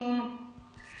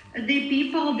The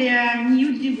people, they are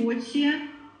new devotee.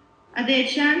 They are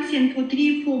chanting for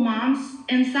 3-4 months,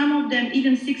 and some of them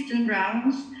even 16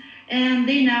 rounds. And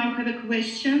they now have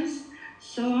questions.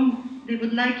 So they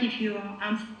would like if you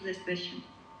answer this question.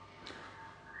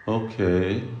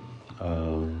 Okay.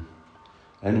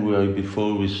 Anyway,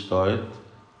 before we start,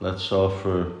 let's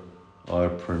offer our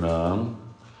pranam.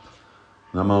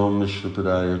 Namo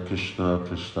Mishrapadaya Krishna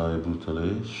Krishnaya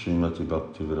Bhutale Srimati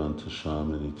Bhaktivedanta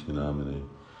Swamini Tinamine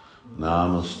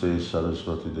Namaste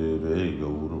Saraswati Deve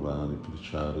Gauruvani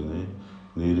Pracharine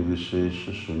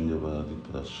Nirvishesha Shunyavadi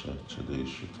Prasya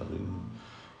Chadesha Tarini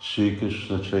Shri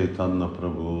Krishna Chaitanya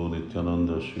Prabhu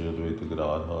Nityananda Shri Advaita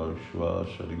Gadadhar Shiva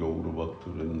Shri Gauru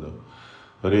Bhaktivinoda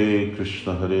Hare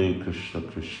Krishna Krishna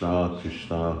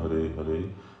Krishna Hare Hare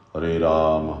Hare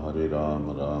Rama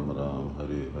Rama Rama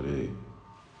Hare Hare.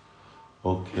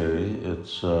 Okay,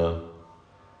 it's a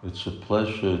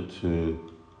pleasure to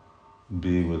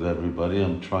be with everybody.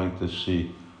 I'm trying to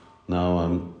see, now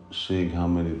I'm seeing how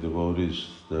many devotees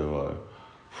there are.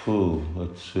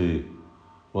 Let's see.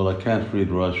 Well, I can't read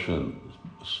Russian,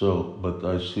 but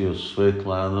I see a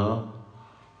Svetlana,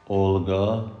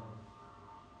 Olga,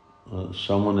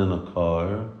 someone in a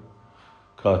car,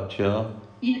 Katya,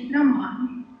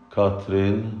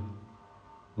 Katrin,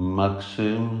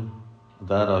 Maxim,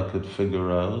 that I could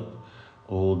figure out.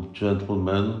 Old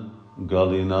gentleman,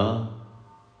 Galina,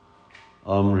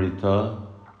 Amrita.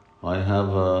 I have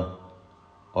a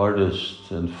artist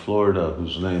in Florida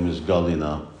whose name is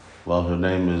Galina. Well, her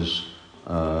name is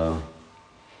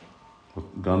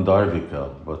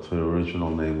Gandharvika, but her original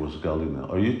name was Galina.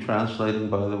 Are you translating,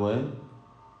 by the way?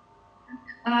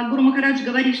 Гуру Махарадж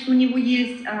говорит, что у него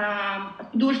есть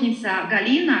художница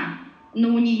Галина, но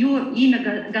у нее имя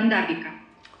Гандарвика.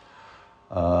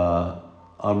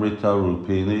 Amrita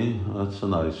Rupini, that's a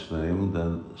nice name.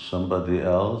 Then somebody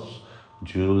else,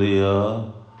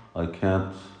 Julia, I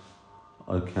can't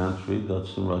read,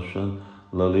 that's in Russian.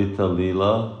 Lalita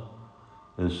Leela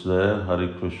is there, Hare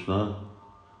Krishna,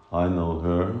 I know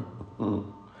her.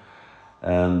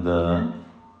 And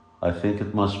I think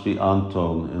it must be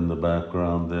Anton in the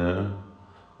background there.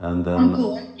 And then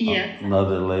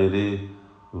another lady,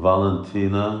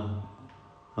 Valentina,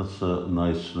 that's a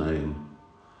nice name.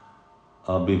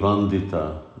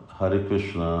 Abhivandita, Hare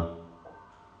Krishna.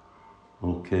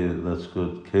 Okay, that's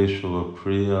good. Keshava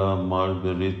Priya,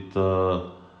 Margarita,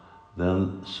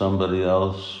 then somebody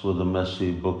else with a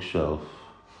messy bookshelf.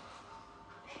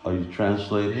 Are you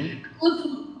translating?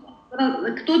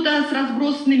 Кто-то с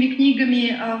разбросанными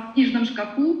книгами в книжном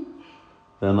шкафу.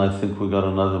 Then I think we got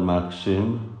another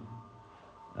Maxim.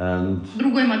 And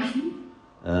другой Максим.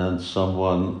 And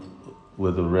someone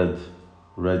with a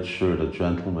red shirt, a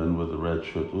gentleman with a red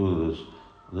shirt. Ooh,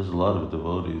 there's a lot of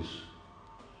devotees.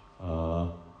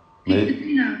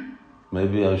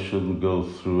 Maybe I shouldn't go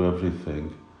through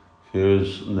everything.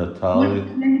 Here's Natalia.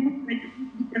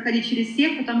 Проходить через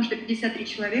всех, потому что 53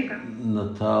 человека.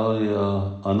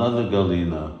 Natalia, another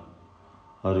Galina,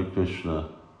 Hare Krishna,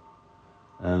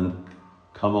 and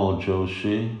Kamal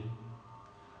Joshi.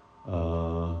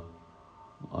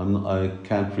 I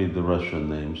can't read the Russian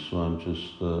names, so I'm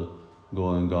just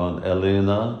going on.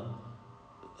 Elena,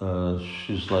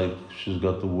 she's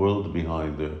got the world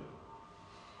behind her.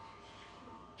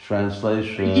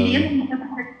 Translation.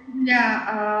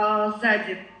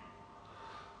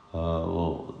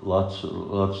 Well, lots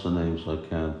of names I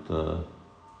can't.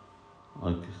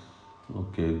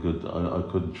 Okay, good. I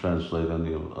couldn't translate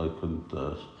any of. I couldn't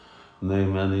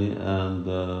name any,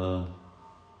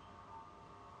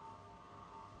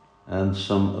 and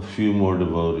a few more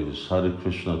devotees. Hare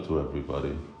Krishna to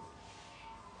everybody.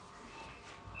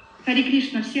 Hare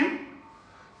Krishna всем.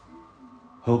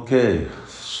 Okay,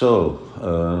 so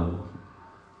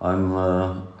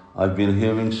I've been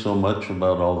hearing so much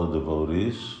about all the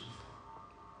devotees.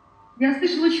 Я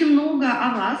слышала очень много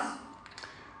о вас.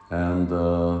 And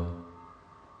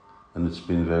it's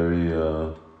been very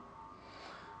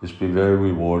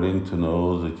rewarding to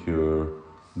know that you're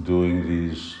doing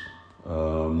these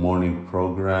morning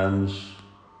programs.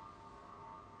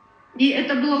 И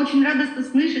это было очень радостно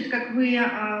слышать, как вы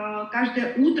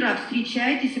каждое утро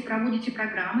встречаетесь и проводите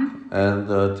программы. And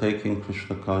taking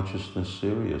Krishna consciousness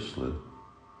seriously.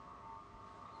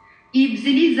 И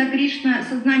взялись за Кришна,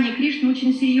 сознание Кришны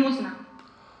очень серьезно.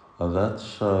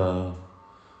 That's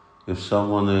if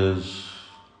someone is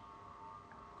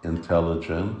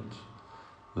intelligent,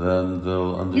 then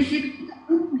they'll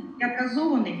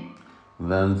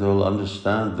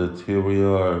understand that here we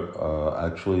are.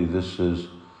 Actually, this is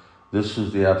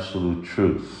the absolute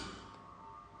truth.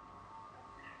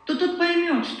 То тот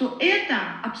поймет, что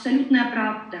это абсолютная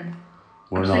правда.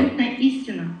 Абсолютная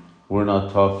истина. We're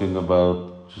not talking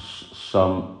about just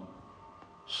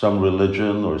some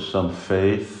religion or some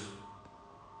faith.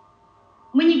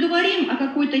 Мы не говорим о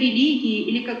какой-то религии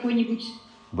или какой-нибудь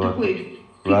такой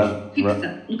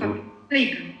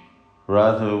фейк.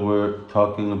 Rather, we're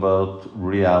talking about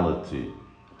reality.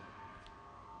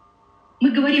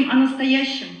 Мы говорим о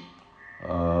настоящем.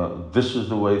 This is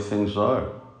the way things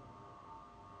are.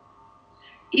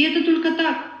 И это только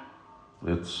так.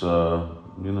 It's,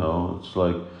 it's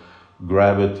like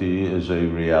gravity is a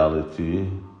reality.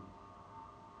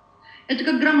 Это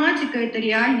как грамматика, это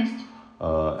реальность.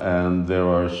 And there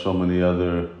are so many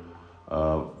other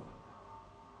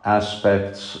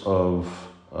aspects of,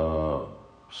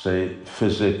 say,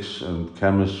 physics and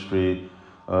chemistry.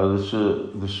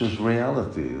 This is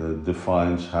reality that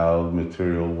defines how the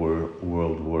material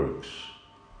world works.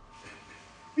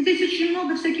 Здесь очень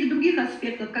много всяких других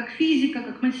аспектов, как физика,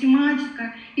 как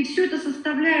математика, и все это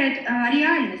составляет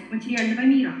реальность материального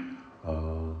мира.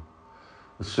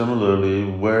 Similarly,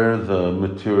 where the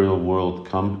material world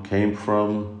came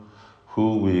from,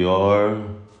 who we are,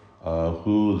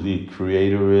 who the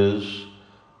creator is,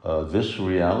 this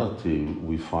reality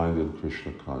we find in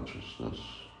Krishna consciousness.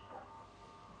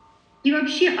 И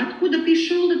вообще, откуда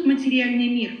пришел этот материальный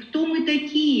мир, кто мы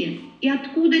такие, и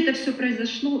откуда это все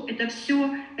произошло, это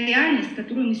все реальность,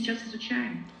 которую мы сейчас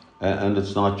изучаем. And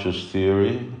it's not just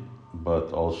theory,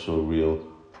 but also real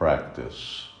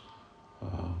practice.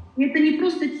 Это не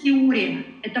просто теория,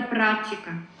 это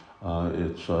практика.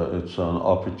 It's an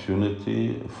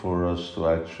opportunity for us to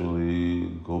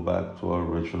actually go back to our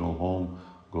original home,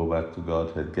 go back to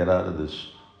Godhead, get out of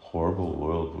this horrible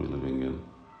world we're living in.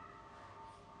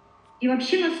 И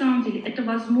вообще, на самом деле, это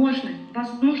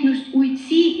возможность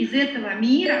уйти из этого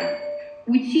мира,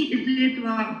 уйти в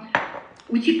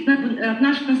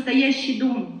наш настоящий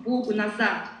дом, Богу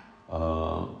назад.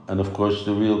 And of course,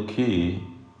 the real key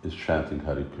is chanting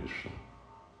Hare Krishna.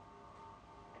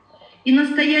 И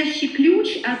настоящий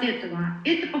ключ от этого –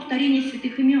 это повторение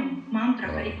святых имен, мантра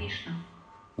Харе Кришна.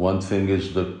 One thing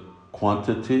is the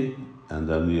quantity, and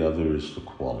then the other is the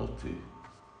quality.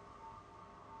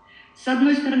 С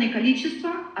одной стороны количество,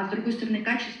 а с другой стороны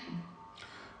качество.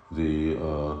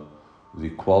 The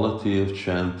quality of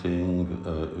chanting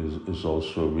is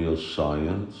also a real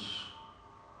science.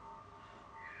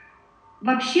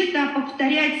 Вообще-то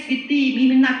повторять святые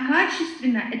имена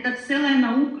качественно – это целая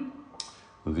наука.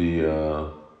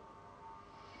 The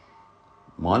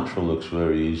mantra looks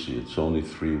very easy. It's only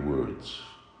 3 words.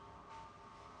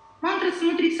 Мантра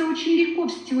смотрится очень легко,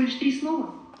 всего лишь 3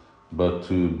 слова. But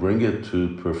to bring it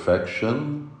to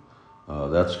perfection,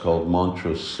 that's called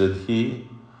mantra siddhi.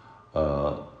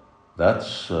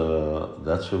 That's a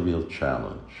real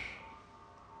challenge.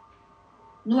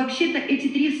 Но вообще-то эти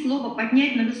 3 слова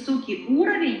поднять на высокий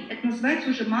уровень, это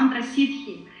называется уже мантра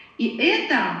сидхи. И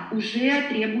это уже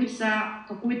требуется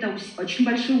какое-то очень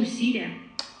большое усилие.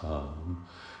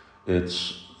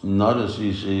 It's not as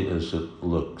easy as it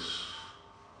looks.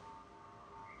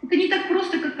 Это не так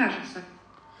просто, как кажется.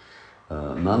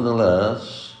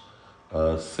 Nonetheless,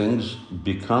 things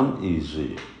become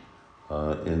easy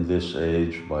in this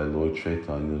age by Lord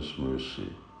Chaitanya's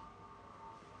mercy.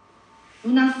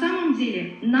 Но на самом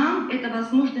деле нам эта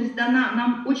возможность дана,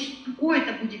 нам очень легко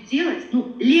это будет делать,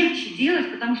 легче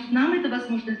делать, потому что нам эта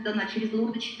возможность дана через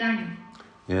Лорда Чайтанью,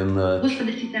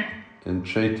 Господа Чайтанью. In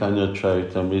Chaitanya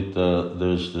Charitamrita,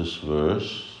 there's this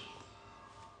verse.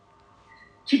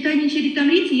 В Чайтанья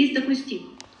Чаритамрите есть такой стих.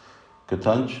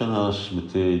 Katanchana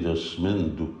smite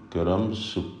jasmin dukkaram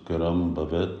sukkaram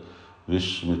bhavet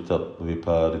vishmita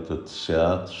viparitat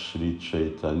syat Sri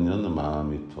Chaitanya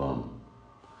namami tvam.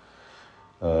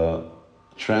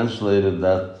 Translated,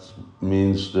 that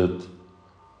means that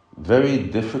very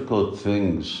difficult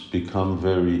things become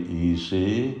very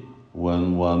easy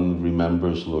when one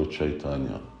remembers Lord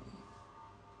Chaitanya.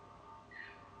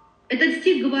 Этот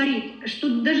стих говорит, что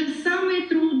даже самые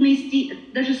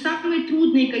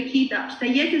трудные какие-то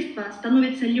обстоятельства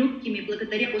становятся легкими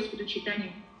благодаря Господу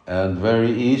Чайтанью. And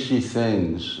very easy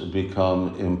things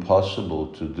become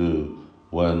impossible to do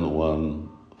when one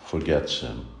forgets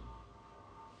him.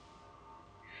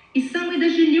 И самые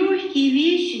даже легкие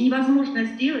вещи невозможно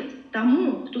сделать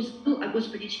тому, кто забыл о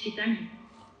Господе Чайтанье.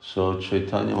 So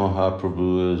Chaitanya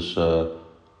Mahaprabhu is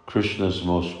Krishna's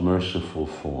most merciful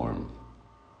form.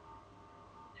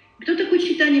 Кто такой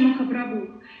Чайтанья Махапрабху?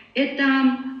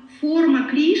 Это форма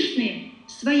Кришны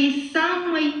в своей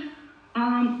самой,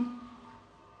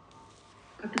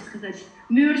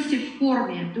 mercy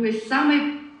форме, то есть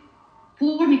самой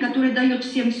форме, которая дает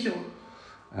всем все.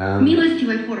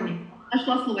 Милостивой форме.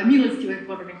 Нашла слово, милостивой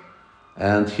форме.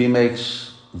 And he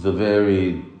makes the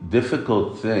very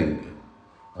difficult thing,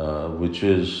 which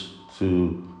is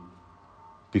to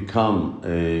become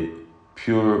a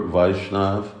pure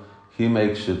Vaishnav, he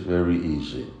makes it very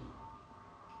easy.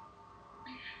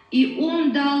 И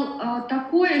он дал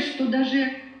такое, что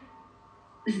даже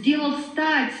сделал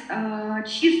стать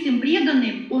чистым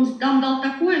преданным, он дал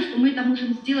такое, что мы это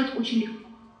можем сделать очень легко.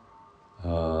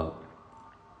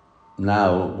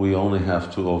 Now we only have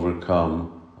to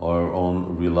overcome our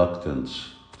own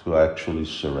reluctance to actually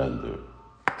surrender.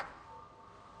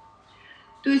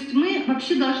 То есть мы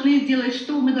вообще должны сделать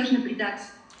что? Мы должны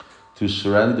предаться. To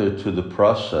surrender to the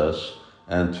process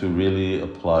and to really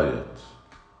apply it.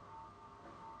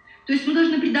 То есть мы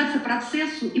должны предаться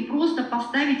процессу и просто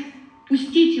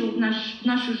пустить его в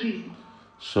нашу жизнь.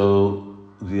 So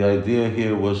the idea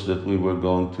here was that we were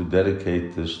going to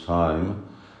dedicate this time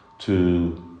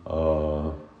to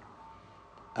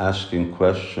asking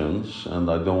questions, and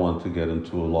I don't want to get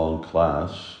into a long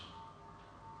class.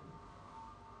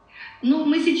 Ну,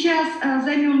 мы сейчас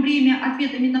займем время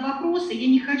ответами на вопросы. Я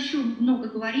не хочу много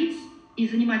говорить и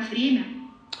занимать время.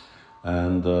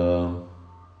 And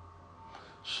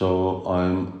so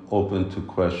I'm open to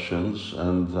questions,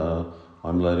 and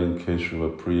I'm letting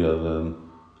Keshava Priya then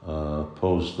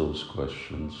pose those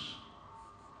questions.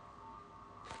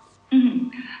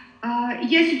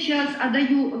 Я сейчас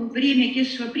отдаю время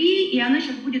Кешава Прии, и она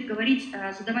сейчас будет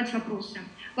задавать вопросы.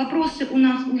 Вопросы у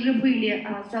нас уже были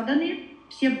заданы,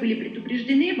 все были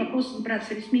предупреждены, вопросы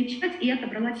сбрасывались в мой чат, и я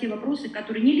отобрала те вопросы,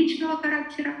 которые не личного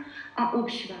характера, а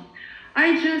общего.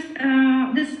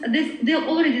 They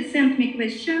already sent me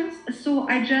questions, so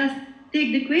I just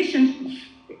take the question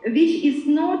which is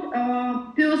not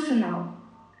personal,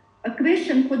 a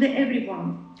question for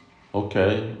everyone.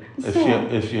 Okay.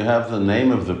 If you have the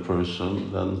name of the person,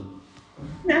 then...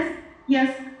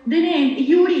 Yes. The name,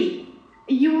 Yuri.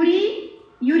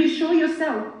 Yuri, show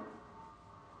yourself.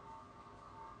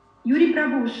 Yuri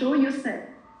Prabhu, show yourself.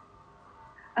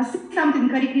 Say something,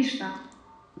 Hare Krishna.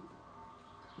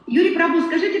 Yuri Prabhu,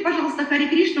 скажите, пожалуйста, Hare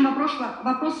Krishna,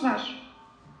 вопрос ваш.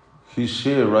 He's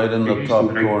here, right in the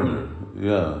top corner.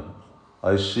 Yeah.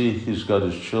 I see he's got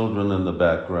his children in the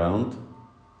background.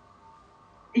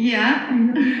 Yeah.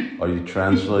 Are you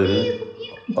translating?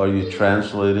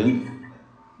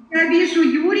 Я вижу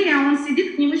Юрия, он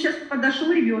сидит, к нему сейчас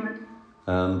подошел ребенок.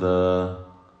 And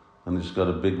he's got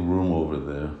a big room over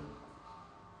there.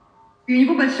 И у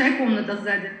него большая комната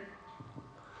сзади.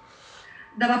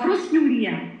 Да, вопрос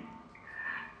Юрия.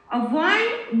 Why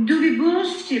do we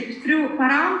worship through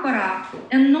parampara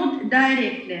and not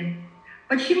directly?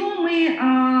 Почему мы,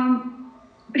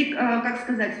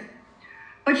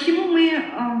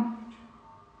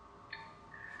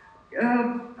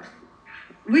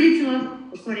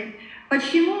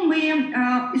 почему мы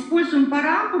используем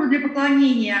парампару для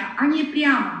поклонения, а не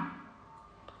прямо?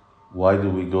 Why do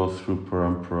we go through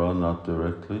parampara, not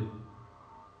directly?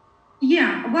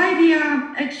 Yeah, why we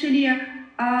are actually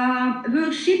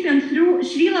worshipping through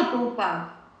Srila Prabhupada,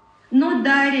 not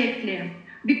directly,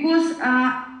 because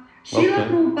Srila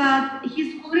Prabhupada,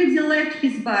 he's already left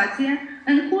his body,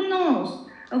 and who knows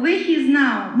where he is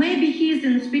now. Maybe he is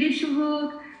in spiritual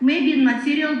world, maybe in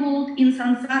material world, in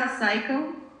samsara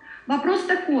cycle. Вопрос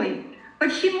такой,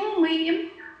 почему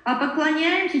мы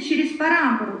поклоняемся через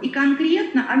парампару, и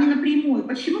конкретно, а не напрямую?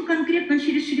 Почему конкретно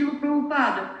через Шрилу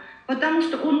Прабхупаду? Потому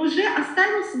что он уже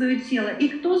оставил свое тело, и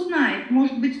кто знает,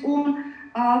 может быть, он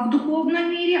в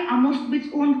духовном мире, а может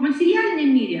быть, он в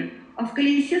материальном мире, в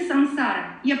колесе сансары.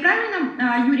 Я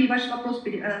правильно, Юрий, ваш вопрос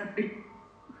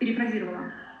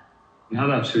перефразировала?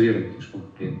 Да, все верно.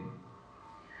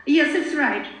 Yes, it's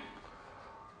right.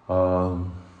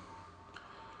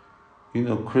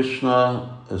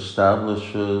 Krishna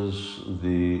establishes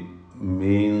the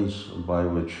means by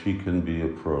which he can be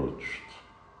approached.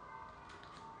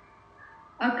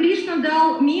 Кришна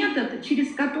дал метод,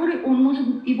 через который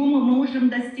его мы можем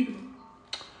достигнуть.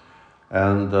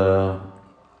 And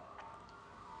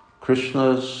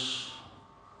Krishna's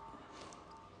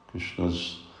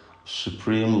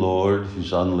Supreme Lord,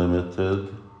 he's unlimited.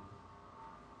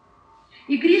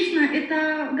 И Кришна —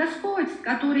 это Господь,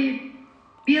 который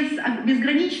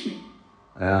безграничный.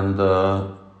 And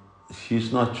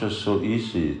he's not just so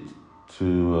easy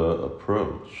to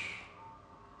approach.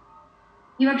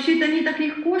 И вообще это не так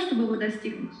легко, чтобы его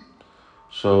достигнуть.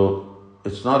 So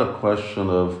it's not a question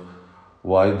of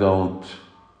why don't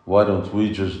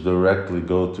we just directly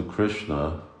go to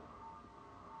Krishna?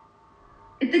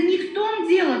 Это не в том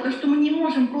дело, то, что мы не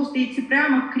можем просто идти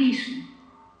прямо к Кришне.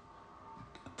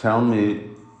 Tell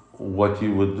me what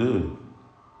you would do.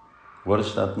 What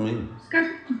does that mean?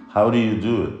 Скажи, How do you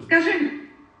do it? скажи,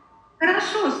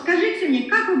 хорошо, скажите мне,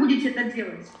 как вы будете это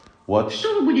делать? What's,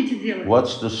 Что вы будете делать?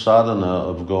 what's the sadhana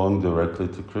of going directly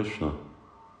to Krishna?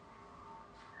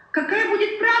 Какая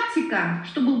будет практика,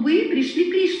 чтобы вы пришли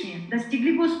к Кришне,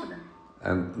 достигли Господа?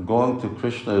 And going to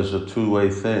Krishna is a two-way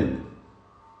thing.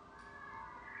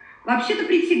 Вообще-то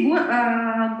прийти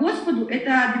к Господу –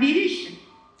 это две вещи.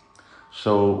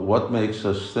 So what makes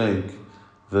us think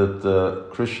that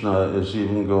Krishna is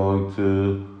even going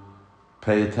to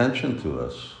pay attention to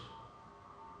us?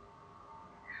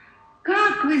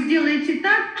 Как вы сделаете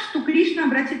так, что Кришна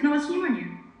обратит на вас внимание?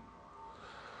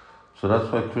 So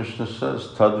that's why Krishna says,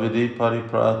 Tadvidi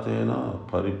paripratena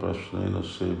pariprashnena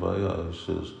sevaya. He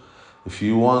says, if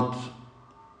you want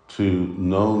to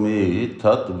know me,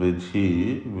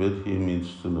 tadvidhi, vidhi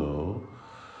means to know,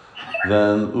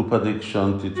 then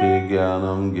upadikshanti te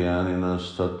jnanam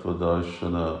jnaninas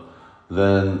tattvadarshana.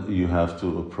 Then you have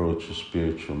to approach a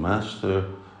spiritual master,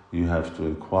 you have to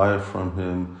inquire from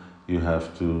him, you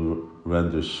have to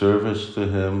render service to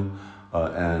him,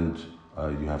 and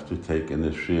you have to take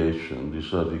initiation.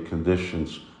 These are the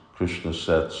conditions Krishna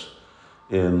sets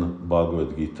in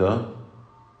Bhagavad Gita.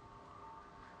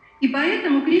 И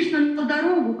поэтому Кришна дал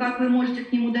дорогу, как вы можете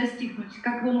к нему достигнуть,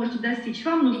 как вы можете достичь.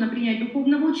 Вам нужно принять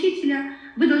духовного учителя,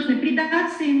 вы должны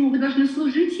предаться ему, вы должны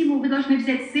служить ему, вы должны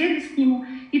взять сервис к нему.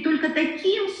 И только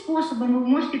таким способом вы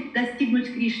можете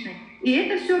достигнуть Кришны. И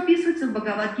это все описывается в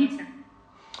Бхагавад-гите.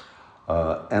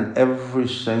 And every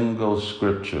single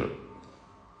scripture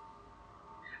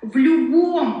В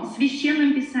любом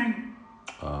священном писании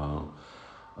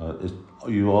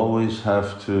you always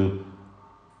have to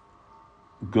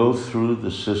go through the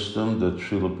system that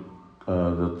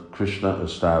that Krishna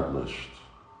established.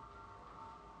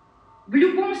 В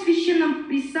любом священном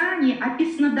писании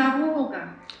описана дорога,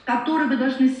 которой вы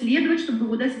должны следовать, чтобы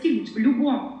его достигнуть. В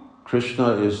любом.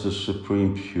 Krishna is the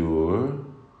supreme pure.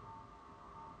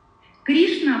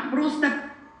 Кришна просто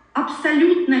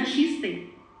абсолютно чистый.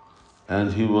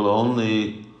 And he will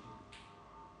only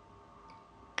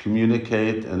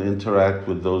communicate and interact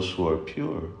with those who are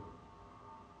pure.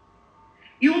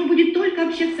 И он будет только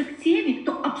общаться с теми,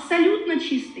 кто абсолютно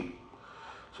чистый.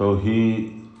 So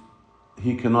he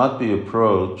cannot be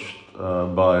approached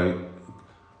by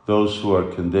those who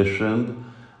are conditioned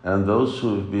and those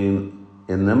who have been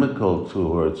inimical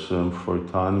towards him for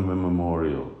time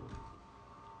immemorial.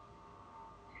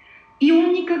 И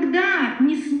он никогда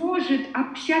не сможет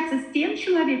общаться с тем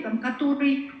человеком,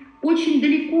 который очень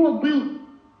далеко был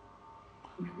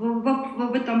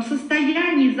в этом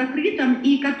состоянии закрытом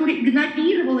и который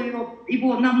игнорировал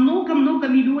его на много-много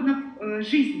миллионов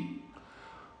жизней.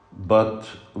 But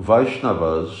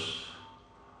Vaishnavas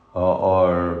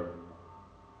are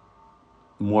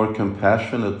more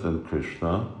compassionate than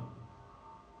Krishna.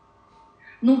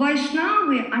 Но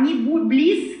вайшнавы, они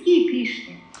близки к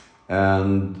Кришне.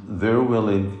 And they're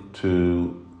willing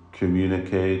to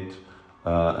communicate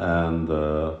and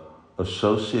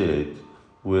associate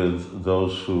with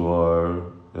those who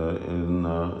are in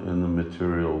the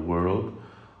material world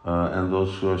and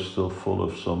those who are still full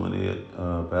of so many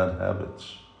bad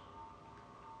habits.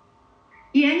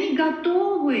 И они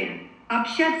готовы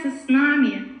общаться с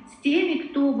нами, с теми,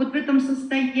 кто вот в этом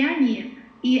состоянии,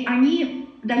 и они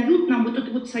дают нам вот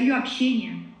это вот свое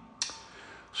общение.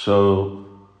 So,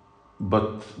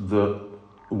 but the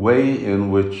way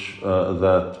in which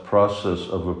that process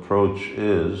of approach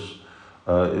is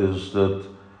that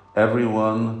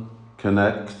everyone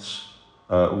connects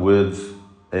with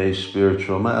a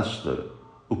spiritual master.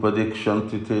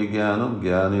 Upadikshanti te jnanam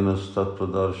jnaninas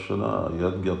tattvadarshana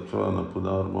yad gyatva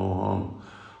punarmoham.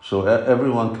 So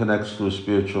everyone connects to a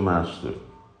spiritual master.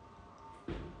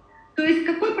 То есть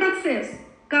какой процесс?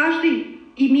 Каждый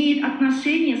имеет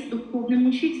отношение с духовным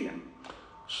учителем.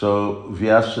 So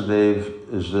Vyasadeva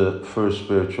is the first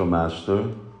spiritual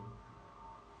master.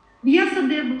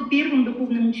 Вьясадев был первым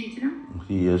духовным учителем.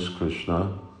 He is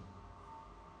Krishna.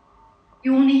 И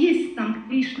он и есть сам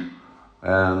Кришна.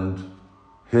 And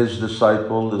his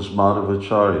disciple is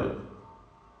Madhavacharya.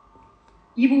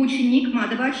 Его ученик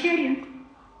Мадхавачарья.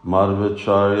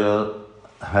 Madhavacharya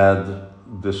had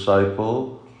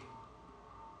disciple.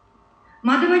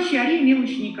 Мадхавачарья имел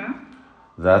ученика.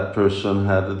 That person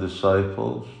had a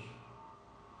disciple.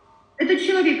 Этот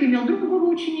человек имел другого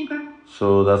ученика.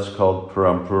 So that's called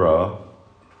parampara.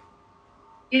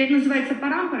 И это называется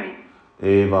парампарой.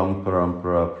 Evam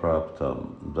parampara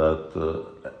praptam. That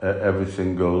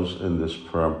everything goes in this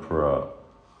parampara.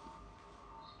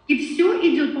 И все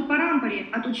идет по парампаре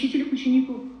от учителя к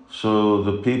ученику. So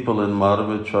the people in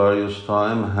Madhavacharya's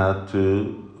time had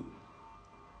to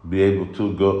be able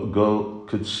to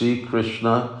could see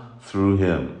Krishna through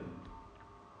him.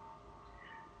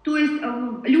 То есть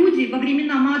люди во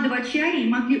времена Мадхавачарьи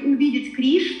могли увидеть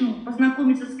Кришну,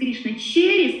 познакомиться с Кришной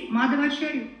через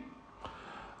Мадхавачарью.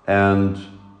 And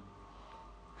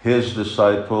his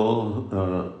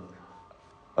disciple,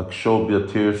 Akshobhya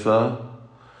Tirtha,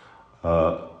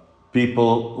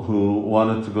 people who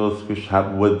wanted to go to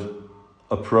Krishna would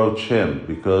approach him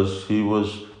because he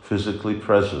was physically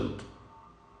present.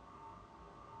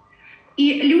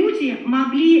 И люди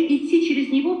могли идти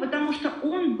через него, потому что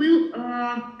он был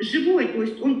живой, то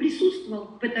есть он присутствовал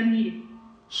в этом мире.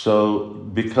 So,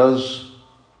 because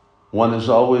one is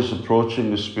always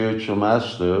approaching the spiritual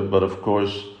master, but of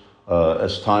course,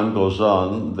 as time goes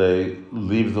on, they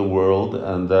leave the world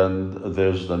and then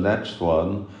there's the next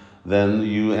one, then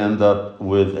you end up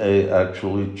with a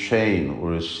actually chain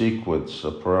or a sequence,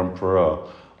 a parampara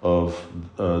of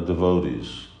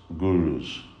devotees,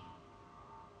 gurus.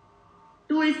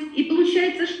 То есть, и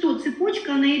получается, что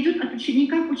цепочка, она идет от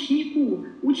ученика к ученику.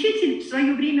 Учитель в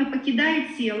свое время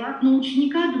покидает тело, но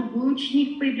ученика другой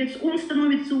ученик появляется, он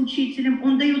становится учителем,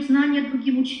 он дает знания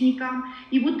другим ученикам.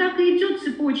 И вот так и идет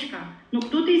цепочка. Но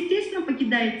кто-то, естественно,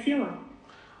 покидает тело.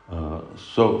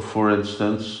 So, for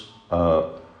instance,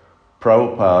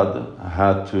 Prabhupada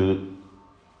had to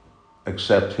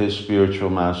accept his spiritual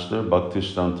master,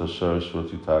 Bhaktisiddhanta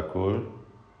Saraswati Thakur.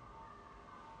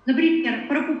 Например,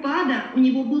 Прабхупада, у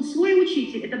него был свой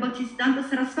учитель, это Бхактисиддханта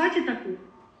Сарасвати Такур.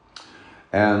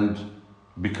 And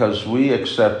because we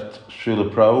accept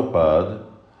Srila Prabhupada,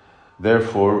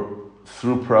 therefore,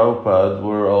 through Prabhupada,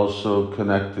 we're also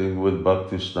connecting with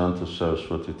Bhaktisiddhanta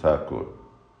Saraswati Thakur.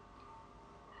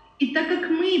 И так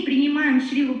как мы принимаем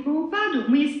Шрилу Прабхупаду,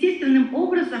 мы естественным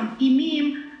образом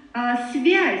имеем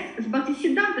связь с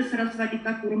Бхактисиддхантой Сарасвати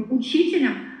Такуром,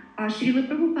 учителем Шрилы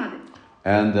Прабхупады.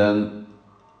 And then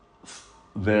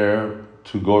there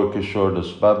to Gaurkishore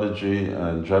Das Babaji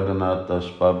and Jagannath Das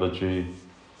Babaji.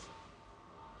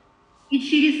 И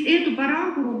через эту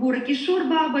парампуру Горакишор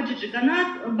Бабаджи,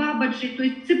 Джаганнат Бабаджи, то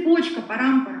есть цепочка,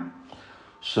 парампара,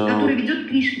 которая ведет к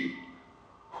Кришне.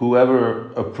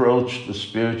 Whoever approached the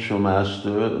spiritual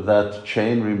master, that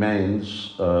chain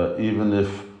remains even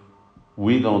if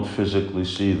we don't physically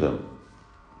see them.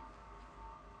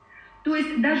 То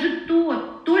есть даже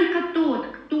только тот,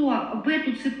 кто в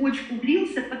эту цепочку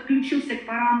влился, подключился к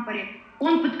парампаре,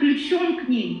 он подключен к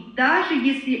ней, даже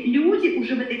если люди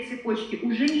уже в этой цепочке,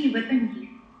 уже не в этом мире.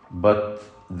 But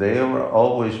they are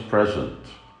always present.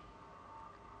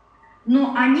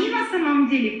 Но они на самом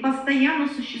деле постоянно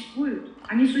существуют.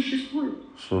 Они существуют.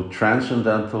 So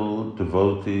transcendental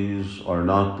devotees are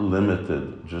not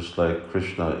limited, just like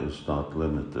Krishna is not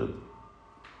limited.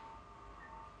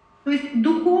 То есть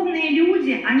духовные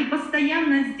люди, они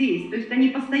постоянно здесь, то есть они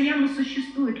постоянно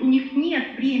существуют, у них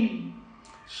нет времени.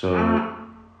 So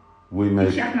we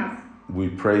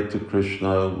pray to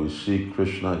Krishna, we see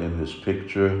Krishna in his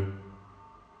picture.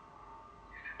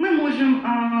 Мы можем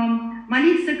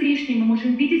молиться Кришне, мы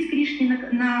можем видеть Кришне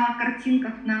на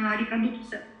картинках, на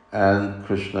репродукциях. And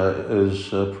Krishna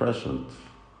is present.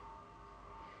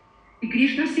 И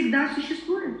Кришна всегда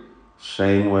существует.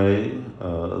 Same way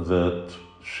that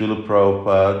Srila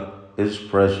Prabhupada is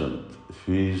present.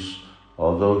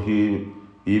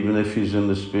 Even if he's in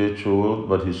the spiritual world,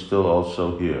 but he's still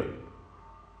also here.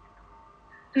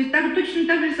 То есть точно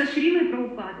так же со Шрилой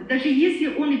Прабхупадой. Даже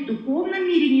если он и в духовном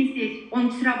мире не здесь,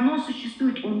 он все равно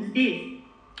существует, он здесь.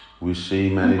 We see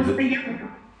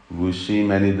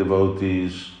many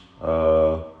devotees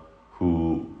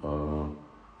who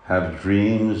have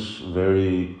dreams,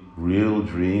 very real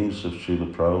dreams of Srila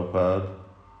Prabhupada.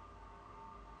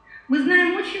 Мы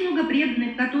знаем очень много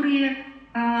преданных,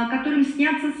 которым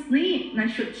снятся сны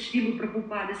насчет Шрилы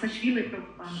Прабхупады, со Шрилой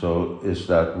Прабхупадой. So is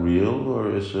that real or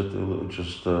is it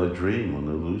just a dream, an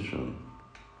illusion?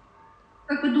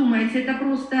 Как вы думаете, это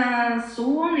просто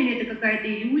сон или это какая-то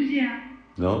иллюзия?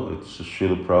 No, it's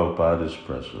Srila Prabhupada is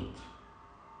present.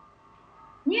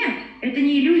 Нет, это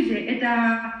не иллюзия,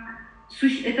 это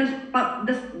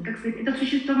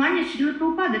существование Шрилы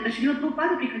Прабхупады, это Шрила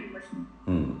Прабхупада приходила с ним.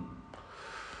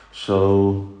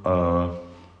 So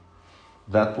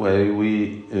that way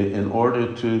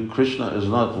Krishna is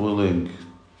not willing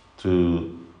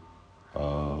to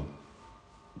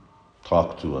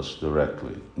talk to us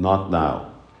directly, not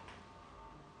now.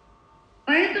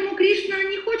 Поэтому Кришна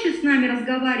не хочет с нами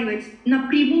разговаривать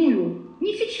напрямую,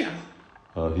 не сейчас.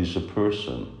 He's a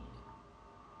person.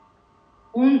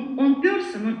 Он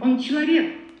person, он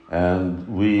человек. And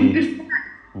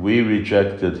we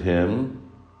rejected him.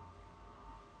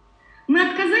 Мы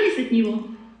отказались от него.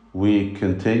 we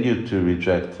continue to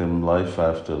reject him life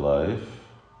after life.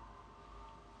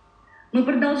 Мы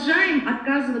продолжаем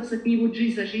отказываться от него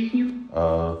жизнь за жизнью.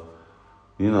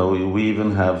 We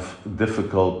even have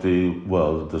difficulty,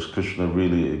 well, does Krishna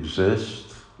really exist?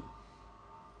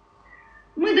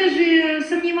 Мы даже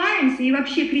сомневаемся, и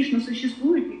вообще Кришна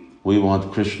существует ли. We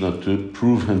want Krishna to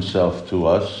prove himself to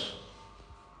us.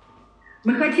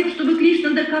 Мы хотим, чтобы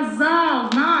Кришна доказал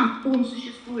нам, что он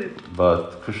существует.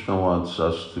 But Krishna wants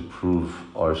us to prove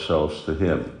ourselves to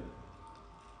him.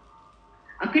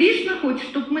 А Кришна хочет,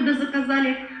 чтобы мы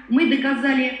доказали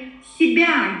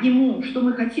себя ему, что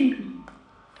мы хотим к нему.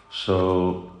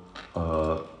 So,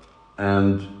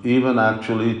 and even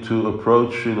actually to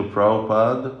approach Srila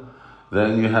Prabhupada,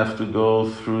 then you have to go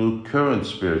through current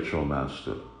spiritual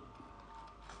master.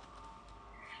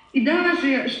 И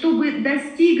даже, чтобы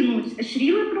достигнуть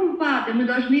Шрилы Прабхупады, мы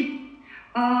должны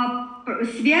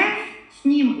связь с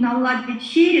ним наладить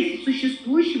через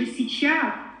существующего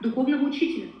сейчас духовного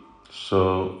учителя.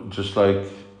 So, just like,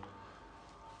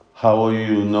 how are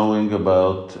you knowing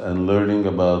about and learning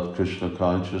about Krishna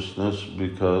consciousness?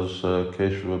 Because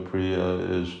Keshava Priya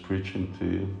is preaching to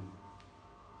you.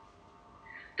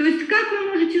 То есть, как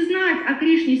вы можете знать о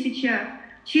Кришне сейчас?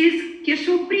 Через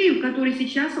Кешава Прию, который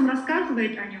сейчас вам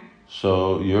рассказывает о нем.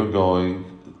 So, you're going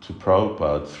to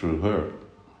Prabhupada through her.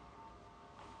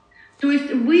 То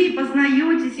есть, вы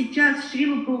познаете сейчас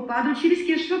Шрилу Прабхупаду через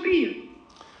Кешава Прию.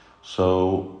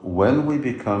 So, when we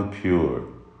become pure,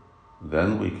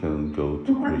 then we can go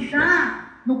to Krishna.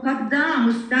 Когда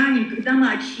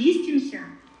мы очистимся,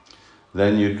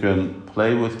 then you can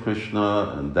play with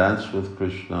Krishna and dance with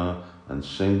Krishna and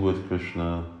sing with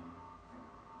Krishna.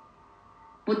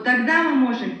 вот тогда мы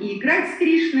можем и играть с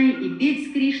Кришной, и петь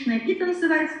с Кришной, и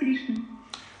танцевать с Кришной.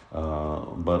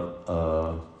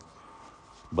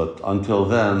 But until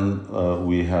then,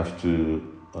 we have to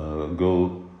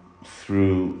go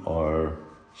through our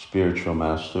spiritual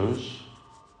masters.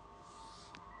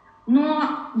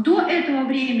 Но до этого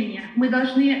времени мы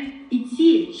должны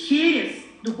идти через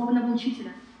духовного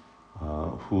учителя,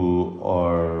 who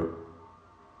are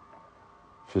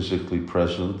physically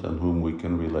present and whom we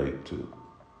can relate to.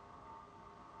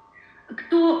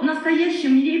 кто в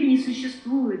настоящем времени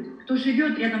существует, кто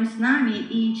живет рядом с нами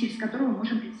и через которого мы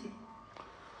можем прийти.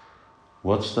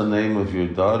 What's the name of your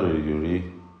daughter,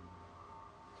 Yuri?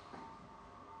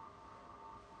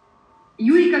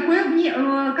 Юрий, как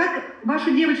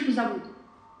вашу девочку зовут?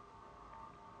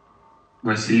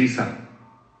 Василиса.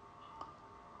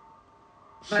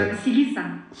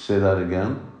 Василиса. Say that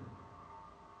again.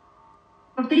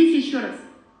 Повторите еще раз.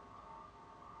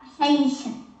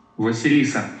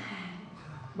 Василиса.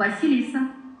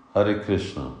 Василиса. Hare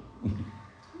Krishna.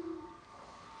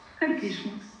 Харе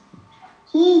Кришна.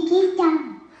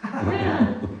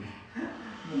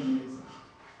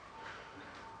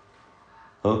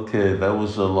 Okay, that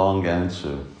was a long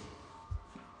answer.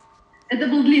 Это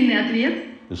был длинный ответ.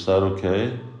 Is that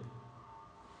okay?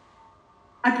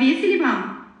 Ответили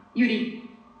вам, Юрий?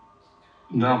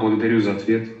 Да, благодарю за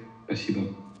ответ.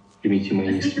 Спасибо. Примите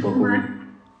мои низкие поклоны.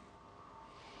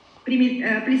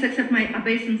 Please accept my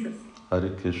obeisances. Hare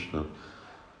Krishna.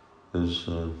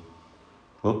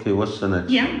 Okay, what's the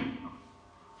next one?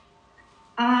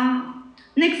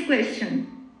 Next question.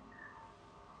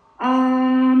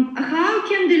 How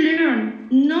can we learn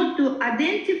not to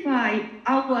identify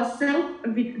ourselves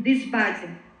with this body?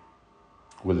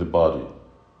 With the body.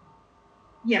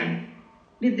 Yeah,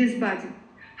 with this body.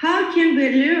 How can we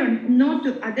learn not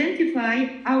to identify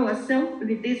ourselves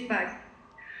with this body?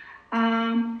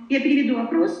 Я переведу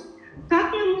вопрос.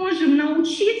 Как мы можем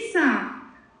научиться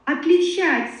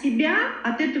отличать себя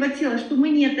от этого тела, что мы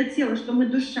не это тело, что мы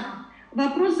душа?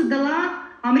 Вопрос задала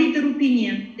Амрита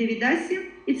Рупини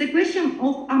Девидаси. It's a question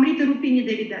of Amrita Rupini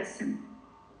Devidasi.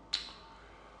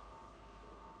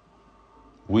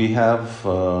 We have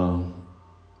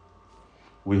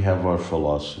our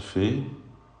philosophy.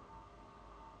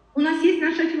 У нас есть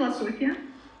наша философия.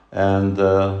 And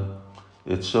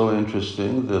it's so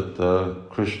interesting that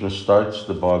Krishna starts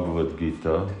the Bhagavad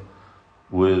Gita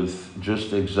with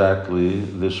just exactly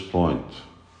this point.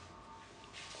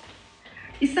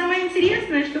 И самое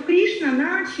интересное, что Кришна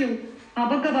начал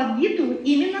Бхагавад-гиту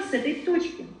именно с этой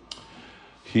точки.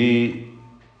 He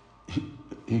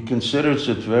considers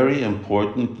it very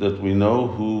important that we know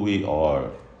who we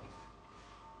are.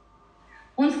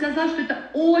 Он сказал, что это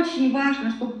очень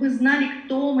важно, чтобы вы знали,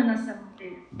 кто мы на самом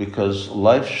деле. Because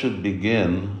life should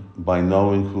begin by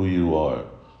knowing who you are.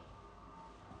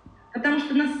 Потому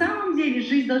что на самом деле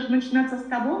жизнь должна начинаться с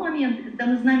того момента, когда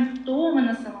мы знаем, кто мы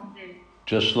на самом деле.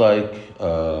 Just like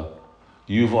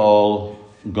you've all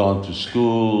gone to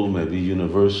school, maybe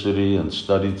university, and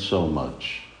studied so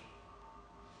much.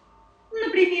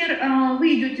 Например,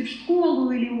 вы идете в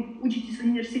школу или учитесь в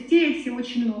университете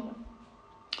очень много.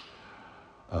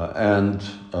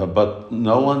 But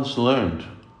no one's learned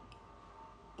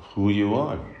who you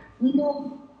are.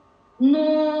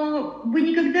 Но вы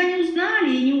никогда не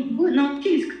узнали и не вы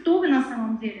научились, кто вы на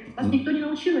самом деле. Вас никто не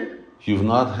научил этому. You've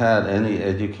not had any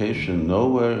education.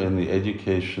 Nowhere in the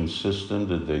education system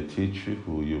did they teach you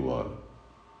who you are.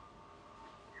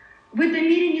 В этом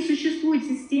мире не существует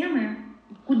системы,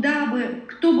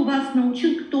 кто бы вас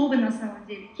научил, кто вы на самом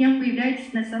деле, кем вы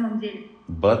являетесь на самом деле.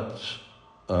 But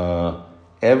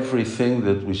everything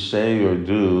that we say or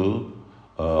do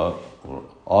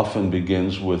often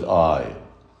begins with I.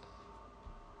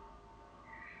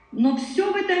 Но все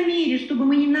в этом мире, что бы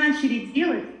мы ни начали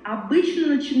делать, обычно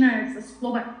начинается с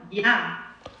слова «я».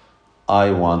 I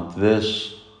want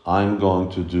this, I'm going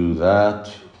to do that.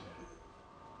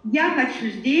 Я хочу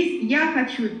здесь, я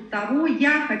хочу того,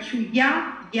 я хочу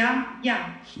я.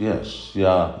 Yes,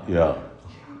 yeah.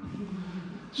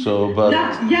 So, but...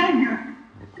 Да, я.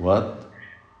 What?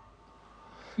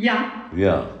 Я.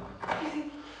 Yeah.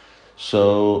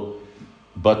 So,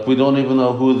 but we don't even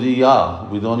know who the ya,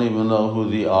 we don't even know who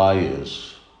the I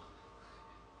is.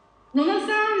 Но на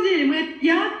самом деле мы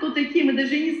я, кто такие, мы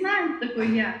даже не знаем, кто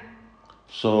такой я.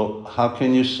 So how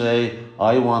can you say,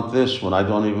 I want this, when I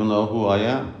don't even know who I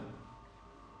am?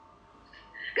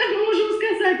 Как мы можем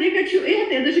сказать, я хочу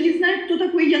это, я даже не знаю, кто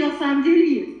такой я на самом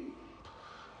деле есть.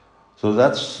 So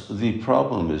that's the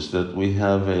problem, is that we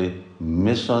have a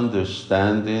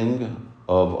misunderstanding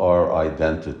of our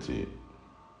identity.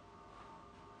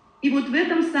 И вот в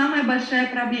этом самая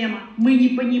большая проблема. Мы не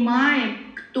понимаем,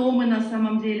 кто мы на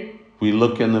самом деле. We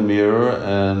look in the mirror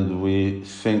and we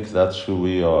think that's who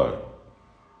we are.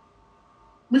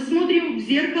 Мы смотрим в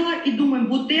зеркало и думаем,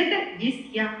 вот это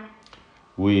есть я.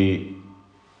 We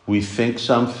think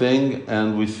something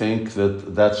and we think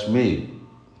that that's me.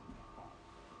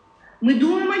 Мы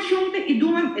думаем о чем-то и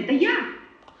думаем, это я.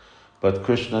 But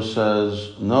Krishna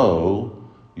says, no,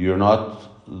 you're not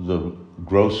the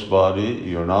gross body,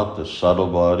 you're not the subtle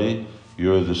body,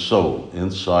 you're the soul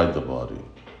inside the body.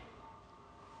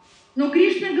 Но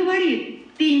Кришна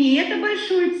говорит, ты не это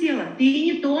большое тело, ты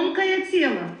не тонкое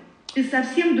тело, ты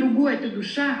совсем другое, ты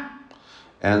душа.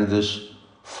 And this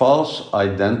false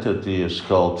identity is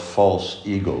called false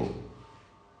ego.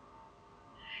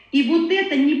 И вот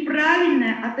это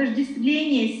неправильное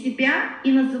отождествление себя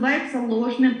и называется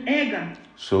ложным эго.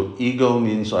 So ego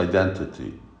means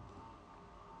identity.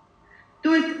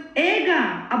 То есть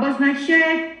эго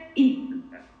обозначает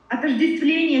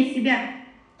отождествление себя.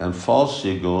 And false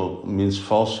ego means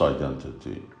false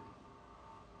identity.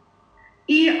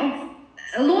 И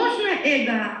ложное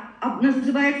эго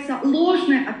называется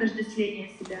ложное отождествление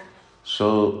себя.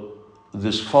 So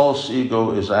this false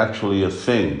ego is actually a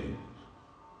thing.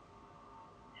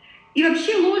 И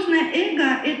вообще ложное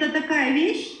эго – это такая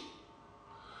вещь.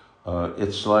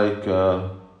 It's like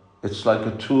a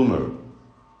tumor.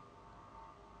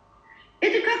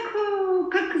 Это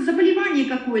как заболевание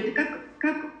какое-то,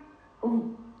 как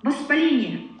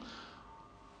воспаление.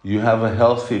 You have a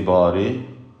healthy body.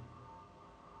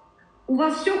 У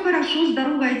вас все хорошо,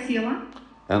 здоровое тело.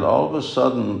 And all of a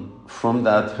sudden, from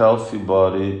that healthy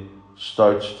body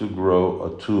starts to grow a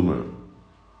tumor.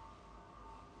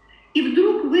 И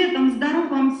вдруг в этом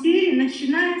здоровом теле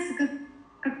начинается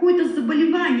какое-то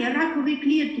заболевание, раковые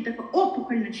клетки, такая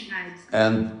опухоль начинается.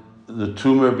 And the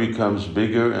tumor becomes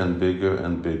bigger and bigger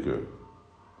and bigger.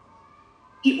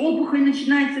 И опухоль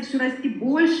начинается все расти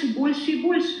больше, больше и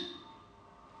больше.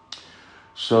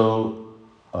 So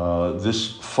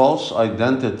this false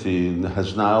identity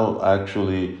has now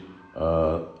actually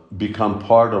become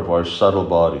part of our subtle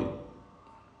body.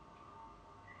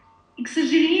 И, к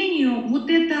сожалению, вот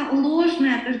это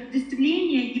ложное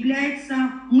отождествление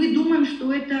является, мы думаем,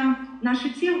 что это наше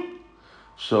тело.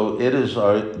 So it is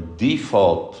our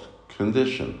default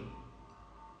condition.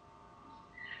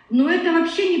 Но это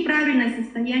вообще неправильное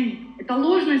состояние, это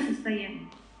ложное состояние.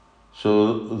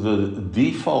 So the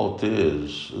default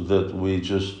is that we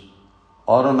just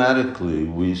automatically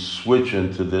we switch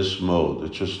into this mode.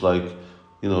 It's just like,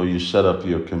 you set up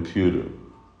your computer.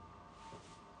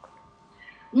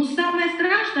 Но самое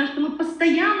страшное, что мы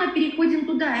постоянно переходим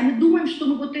туда, и мы думаем, что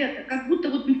мы вот это, как будто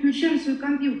вот мы включаем свой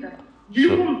компьютер. В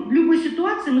любой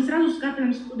ситуации мы сразу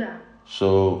скатываемся туда.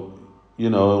 So,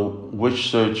 which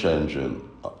search engine?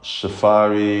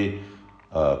 Safari,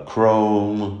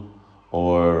 Chrome,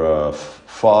 or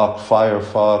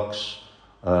Firefox,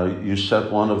 you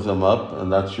set one of them up and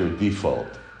that's your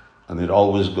default. And it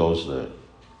always goes there.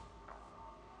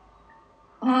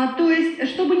 То есть,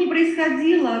 что бы ни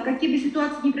происходило, какие бы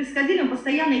ситуации ни происходили, мы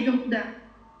постоянно идем туда.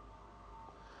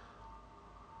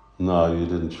 No, you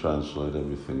didn't translate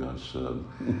everything I said.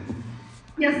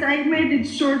 Yes, I made it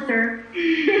shorter.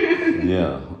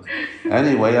 Yeah.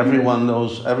 Anyway, everyone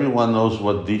knows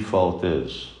what default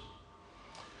is.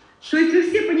 То есть вы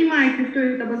все понимаете, что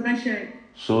это обозначает.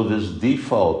 So this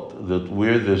default that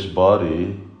we're this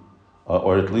body,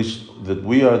 or at least that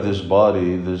we are this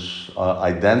body, this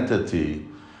identity,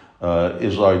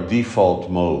 is our default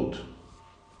mode.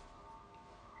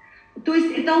 То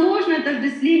есть это ложное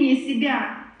отождествление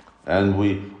себя. And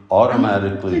we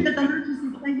automatically Это наше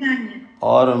состояние.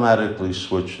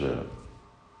 Switch there.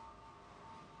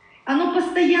 Оно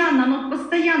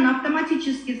постоянно,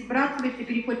 автоматически сбрасывается и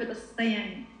переходит в это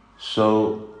состояние.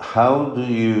 So how do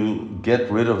you get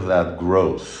rid of that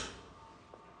growth?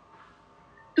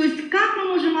 То есть как мы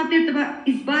можем от этого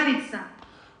избавиться?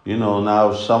 You know, now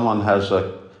if someone has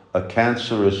a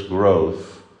cancerous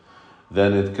growth,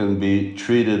 then it can be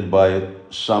treated by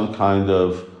some kind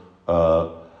of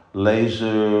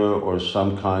laser or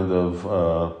some kind of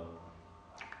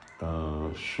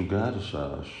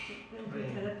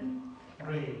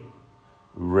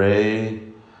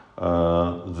ray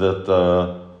that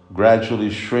gradually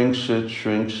shrinks it.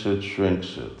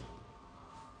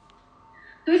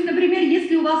 То есть, например,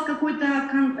 если у вас какой-то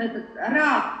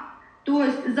рак, то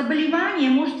есть заболевание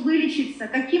может вылечиться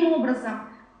каким образом?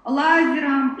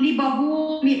 Лазером, либо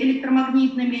волнами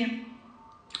электромагнитными.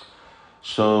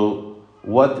 So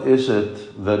what is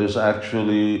it that is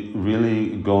actually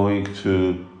really going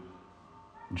to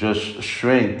just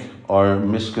shrink our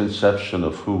misconception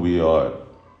of who we are?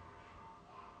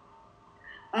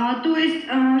 То есть,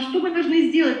 что мы должны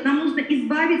сделать? Нам нужно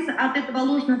избавиться от этого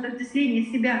ложного отождествления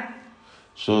себя.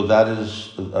 So that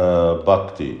is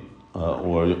bhakti,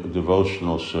 or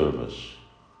devotional service.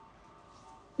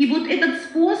 И вот этот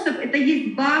способ, это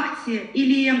есть бхакти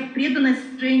или преданное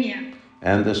служение.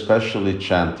 And especially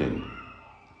chanting.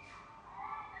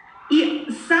 И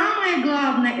самое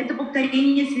главное, это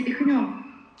повторение святых имен.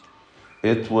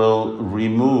 It will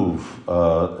remove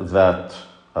that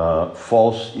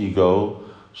false ego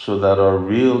so that our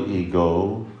real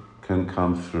ego can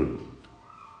come through.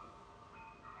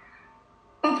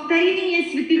 Повторение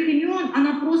святых имен,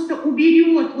 оно просто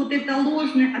уберет вот это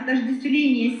ложное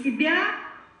отождествление себя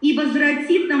и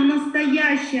возвратит нам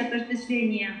настоящее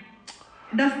отождествление,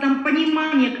 даст нам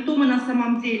понимание, кто мы на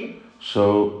самом деле.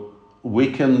 So we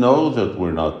can know that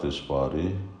we're not this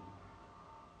body.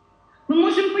 Мы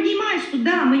можем понимать, что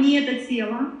да, мы не это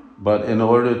тело. But in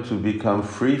order to become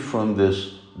free from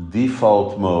this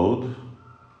default mode,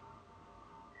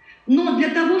 но для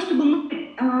того, чтобы мы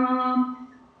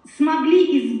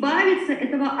смогли избавиться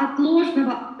этого от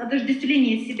ложного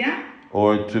отождествления себя,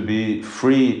 or to be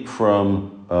free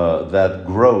from that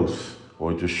growth,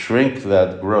 or to shrink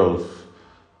that growth,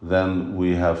 then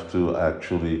we have to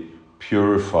actually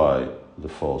purify the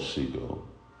false ego.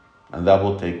 And that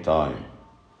will take time.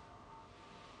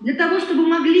 Для того, чтобы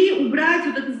могли убрать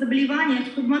вот это заболевание,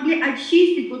 чтобы могли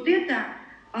очистить вот это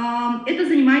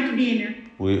занимает время.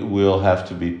 We'll have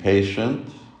to be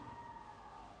patient.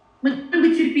 Мы должны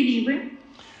быть терпеливы.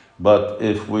 But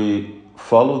if we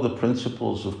follow the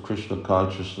principles of Krishna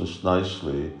consciousness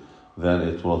nicely, then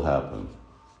it will happen.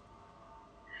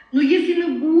 Но если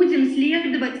мы будем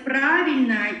следовать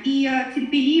правильно и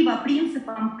терпеливо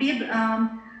принципам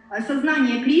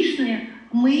сознания Кришны,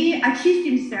 мы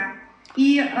очистимся,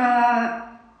 и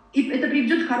это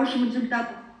приведет к хорошему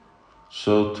результату.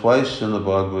 So twice in the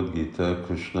Bhagavad Gita,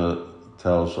 Krishna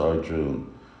tells Arjuna,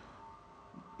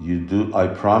 I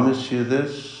promise you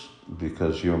this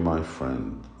because you're my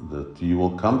friend, that you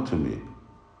will come to me.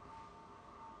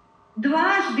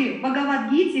 Дважды в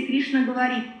Бхагавад-гите Кришна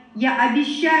говорит: я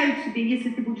обещаю тебе, если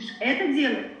ты будешь это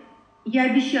делать, я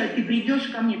обещаю, ты придешь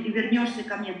ко мне, ты вернешься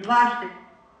ко мне дважды.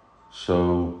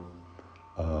 So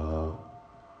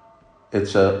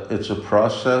it's a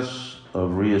process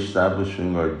of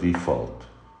reestablishing our default.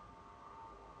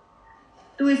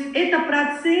 То есть это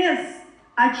процесс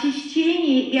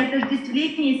очищения и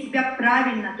отождествления себя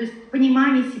правильно, то есть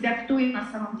понимание себя, кто я на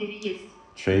самом деле есть.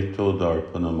 Chaito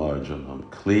Darpanam Arjanam,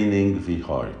 cleaning the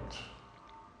heart.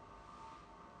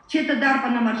 Чета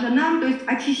Дарпана Марджанам, то есть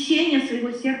очищение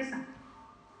своего сердца.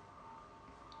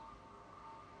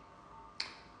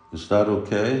 Is that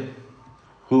okay?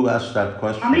 Who asked that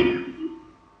question?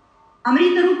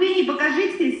 Амрита Рупини,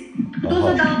 покажитесь, кто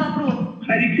задал вопрос?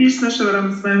 Хари Кришна,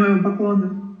 Шаварам, с моего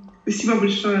поклона. Спасибо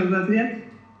большое за ответ.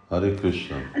 Хари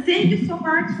Кришна. Thank you so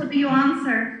much for your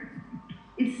answer.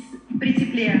 It's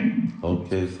pretty clear.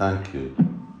 Okay, thank you.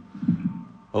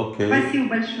 Okay, Спасибо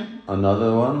большое.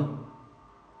 another one?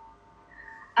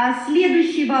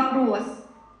 Следующий вопрос.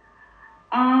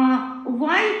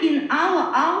 Why in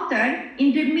our altar,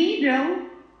 in the middle,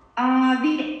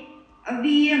 we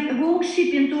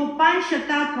worship into Pancha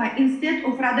Tattva instead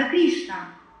of Radha Krishna?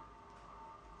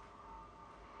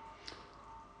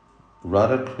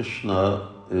 Radha Krishna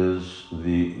is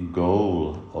the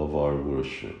goal of our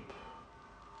worship.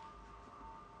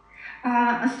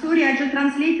 Sorry, I just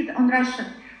translated on Russian.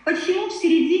 Почему в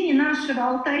середине нашего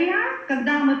алтаря,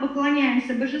 когда мы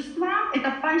поклоняемся божествам,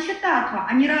 это Панча-татва,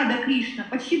 а не Рада Кришна?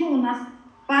 Почему у нас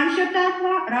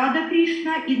Панча-татва, Рада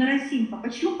Кришна и Нарасимха?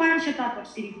 Почему Панча-татва в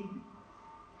середине?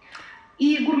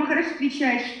 И Гуру Махарадж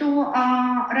отвечает, что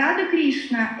Рада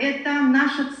Кришна – это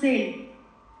наша цель.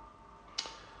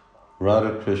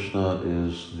 Radha Krishna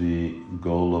is the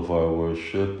goal of our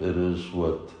worship. It is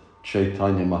what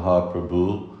Chaitanya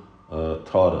Mahaprabhu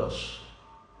taught us.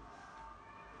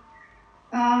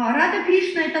 Рада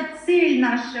Кришна – это цель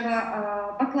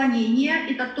нашего поклонения,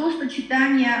 это то, что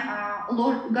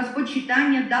Господь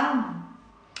Чайтанья дал нам.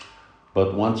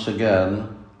 But once again,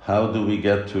 how do we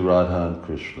get to Radha and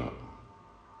Krishna?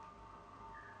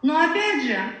 Но опять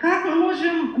же, как мы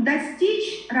можем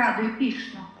достичь Раду и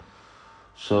Кришну?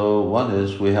 So one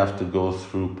is we have to go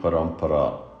through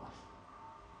parampara.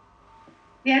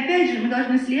 И опять же, мы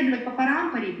должны следовать по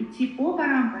парампаре, идти по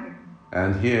парампаре.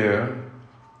 And here,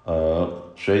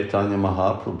 Chaitanya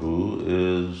Mahaprabhu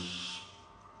is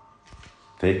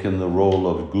taking the role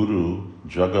of Guru,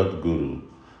 Jagat Guru.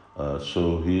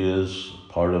 So he is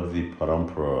part of the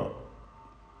parampara.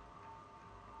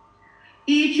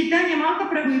 И Чайтанья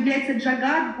Махапрабху является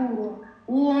Джагат-гуру.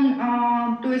 Он,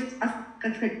 то есть,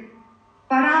 как сказать, в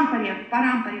парампаре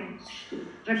он существует.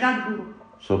 Джагат-гуру.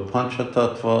 So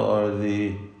Panchatattva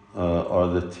are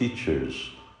the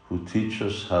teachers who teach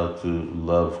us how to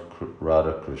love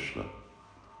Radha Krishna.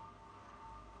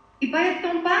 И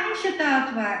поэтому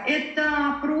Панча-татва –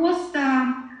 это просто,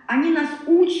 они нас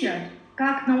учат,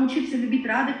 как научиться любить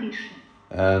Рада Кришну.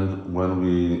 And when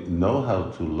we know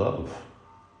how to love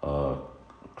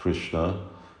Krishna,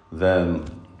 then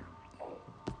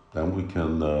we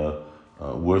can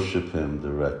worship him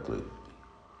directly.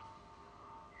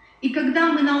 И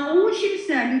когда мы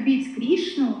научимся любить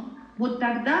Кришну, вот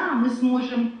тогда мы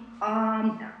сможем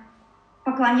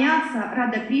поклоняться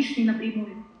Рада Кришне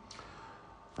напрямую.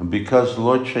 And because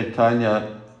Lord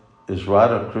Chaitanya is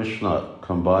Radha Krishna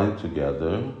combined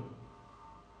together,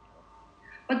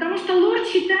 потому что Лорд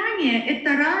Чайтанья –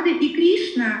 это Рада и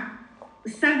Кришна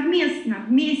совместно,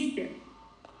 вместе.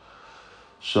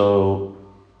 so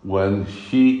when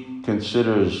he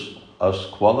considers us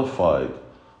qualified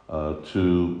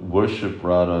to worship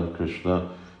Radha and Krishna,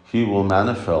 he will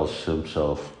manifest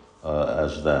himself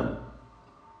as them.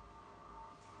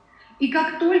 И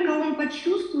как только он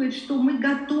почувствует, что мы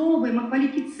готовы, мы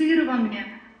квалифицированы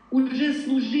уже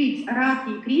служить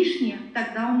Радхе и Кришне,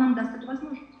 тогда он нам даст эту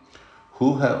возможность.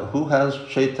 Who has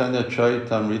Chaitanya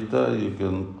Charitamrita? You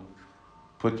can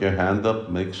put your hand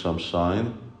up, make some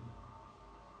sign.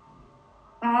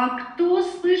 Кто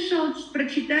слышал про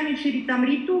читание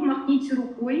Чаритамриту, махните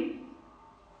рукой.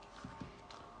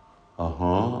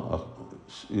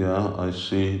 Yeah, I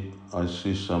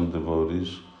see some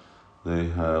devotees. They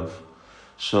have.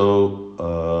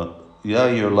 So, yeah,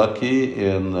 you're lucky.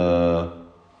 In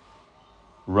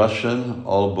Russian,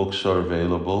 all books are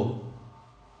available.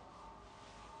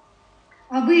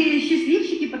 Вы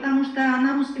счастливчики, потому что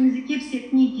на русском языке все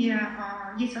книги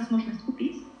есть возможность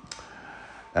купить.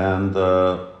 And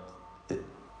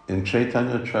in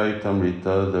Chaitanya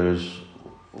Charitamrita, there's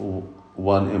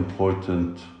one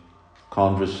important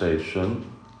conversation.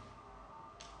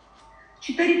 В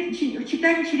читании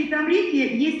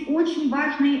Чаритамрите есть очень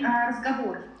важный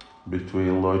разговор.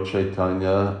 Between Lord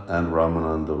Chaitanya and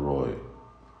Ramananda Roy.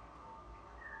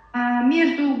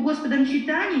 Между Господом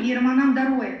Чайтаньей и Рамананда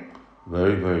Роем.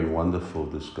 Very, very wonderful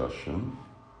discussion.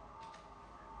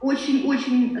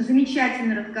 Очень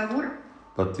замечательный разговор.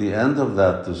 But the end of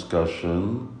that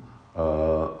discussion,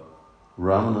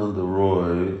 Ramananda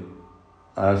Roy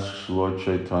asks Lord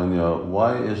Chaitanya,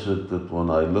 why is it that when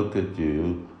I look at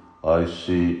you, I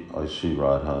see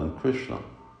Radha and Krishna?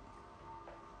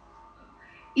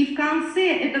 И в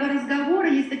конце этого разговора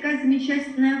есть такая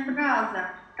замечательная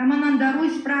фраза. Рамананда Рой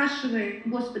спрашивает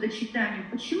Господа Чайтанью,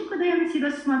 почему, когда я на тебя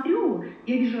смотрю,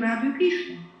 я вижу Раду и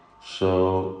Кришну?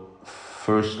 So,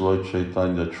 first Lord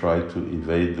Chaitanya tried to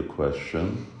evade the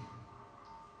question.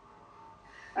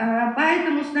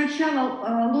 Поэтому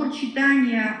сначала Лорд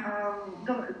Чайтанья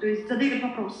задает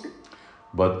вопросы.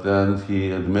 But then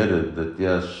he admitted that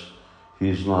yes,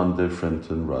 he's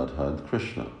non-different in Radha and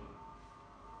Krishna.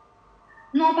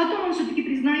 Но потом он все-таки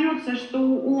признается, что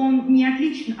он не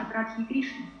отличен от Радхи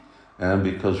Кришны. And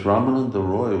because Ramananda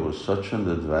Roy was such an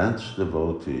advanced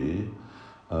devotee,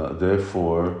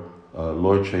 therefore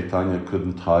Lord Chaitanya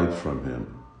couldn't hide from him.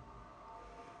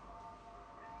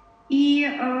 И,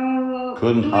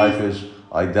 Couldn't то hide есть, his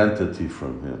identity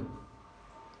from him.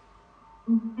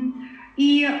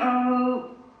 и,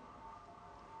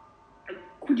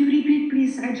 could you repeat,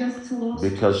 please? I just lost.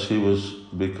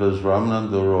 Because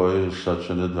Ramananda Roy is such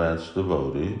an advanced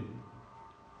devotee.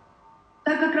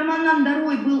 Так как Рамананда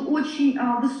Рой был очень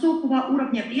высокого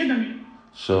уровня преданный,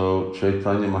 So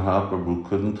Chaitanya Mahaprabhu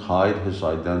couldn't hide his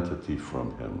identity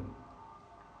from him.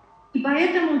 и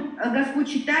поэтому Господь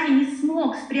Чайтанья не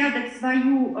смог спрятать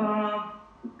свою,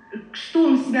 что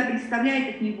он себя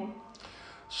представляет от него.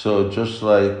 So just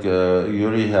like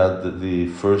Yuri had the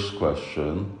first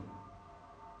question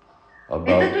Это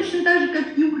about точно так же,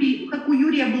 как у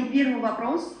Юрия был первый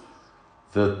вопрос,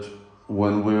 that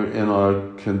when we're in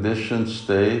our conditioned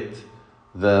state,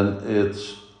 then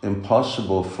it's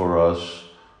impossible for us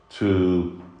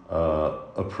to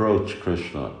approach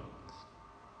Krishna.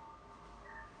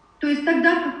 то есть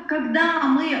тогда, когда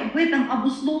мы в этом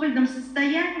обусловленном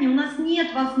состоянии, у нас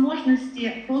нет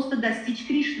возможности просто достичь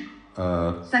Кришны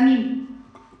самим.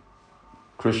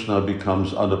 Krishna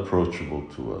becomes unapproachable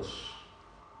to us.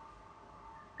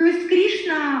 То есть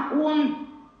Кришна, он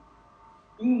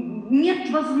нет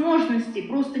возможности,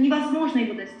 просто невозможно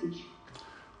его достичь.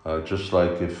 Just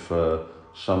like if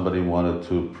somebody wanted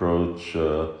to approach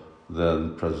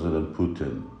then President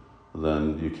Putin,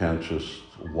 then you can't just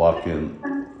walk in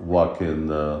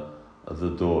the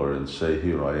door and say,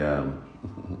 "Here I am."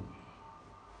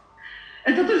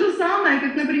 Это то же самое,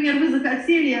 как, например, вы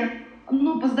захотели,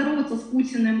 поздороваться с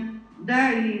Путиным,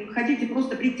 да, и хотите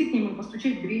просто прийти к нему и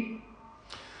постучать в дверь.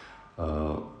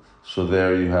 So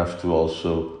there you have to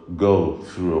also go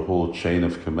through a whole chain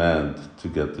of command to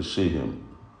get to see him,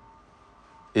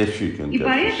 if you can И get to see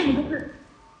поэтому, him.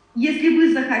 если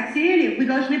вы захотели, вы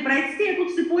должны пройти эту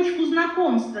цепочку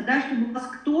знакомства, да, чтобы вас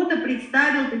кто-то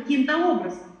представил каким-то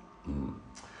образом.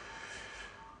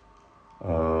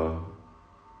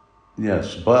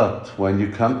 Yes, but when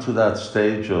you come to that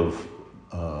stage of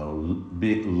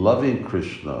loving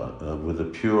Krishna with a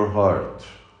pure heart,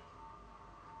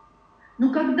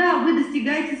 Но когда вы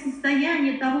достигаете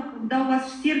состояния того, когда у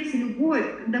вас в сердце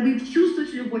любовь, когда вы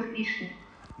чувствуете любовь к Кришне,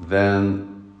 then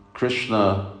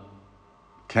Krishna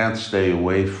can't stay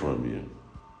away from you.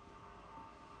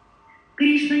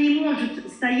 Кришна не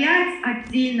может стоять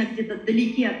отдельно где-то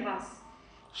вдалеке от вас.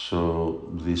 So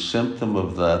the symptom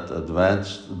of that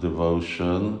advanced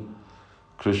devotion,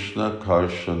 Krishna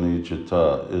Karshani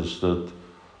Jita, is that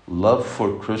love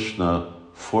for Krishna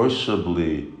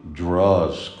forcibly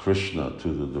draws Krishna to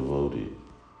the devotee.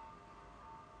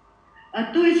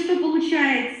 То есть, что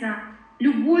получается?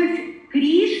 Любовь к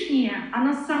Кришне,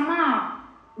 она сама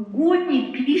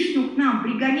гонит Кришну к нам,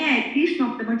 пригоняет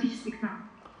Кришну автоматически к нам.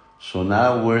 So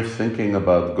now we're thinking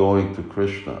about going to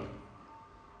Krishna.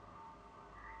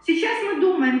 Сейчас мы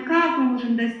думаем, как мы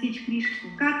можем достичь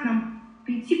Кришны, как нам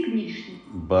прийти к Кришне.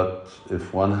 But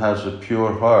if one has a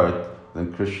pure heart,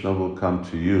 then Krishna will come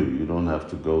to you. You don't have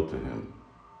to go to him.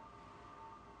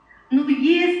 Но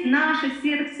если наше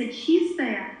сердце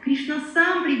чистое, Кришна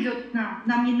сам придет к нам,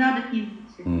 нам не надо к нему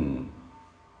идти.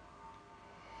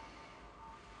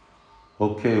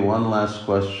 Okay, one last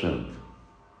question.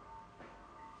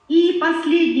 И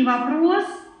последний вопрос.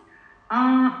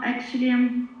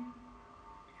 Actually,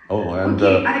 Oh, and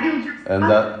okay, I will just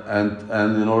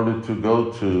and in order to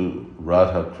go to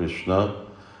Radha Krishna,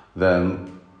 then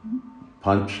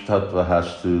Panch Tattva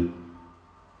has to.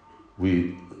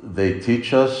 They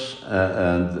teach us,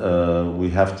 and we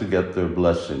have to get their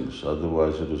blessings.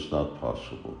 Otherwise, it is not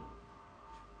possible.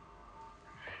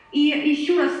 И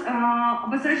еще раз,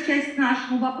 возвращаясь к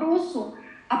нашему вопросу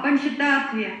о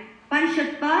Панчататтве.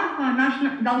 Панчататтва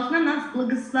должна нас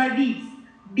благословить.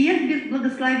 Без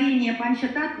благословения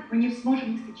Панчататтвы мы не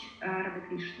сможем достичь Рады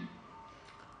Кришны.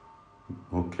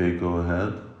 Okay, go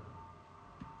ahead.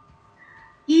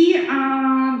 И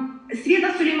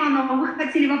Света Сулейманова, вы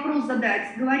хотели вопрос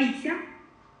задать? Говорите,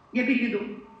 я переведу.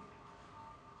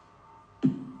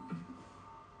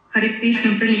 Харе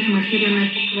Кришна, принятым эфирный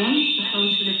поклон,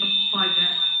 слушатели Папаги.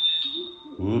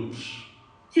 Oops.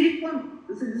 Телефон,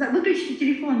 выключите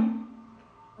телефон.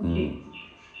 Окей.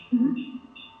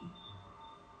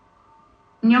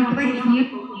 У меня вопрос не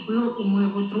был у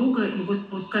моего друга, и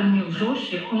вот Камил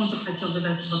Джоши, он захотел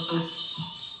задать вопрос.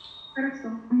 Хорошо.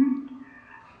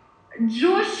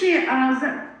 Джоши,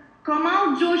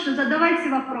 Камал Джоши, задавайте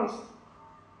вопрос.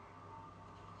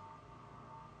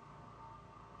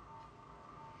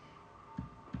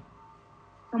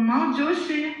 Камал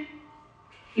Джоши.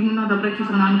 Ему надо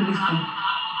обратиться на английском.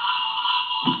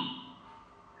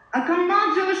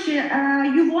 Камал Джоши,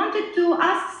 you wanted to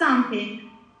ask something.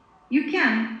 You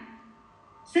can.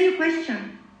 Say your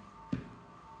question.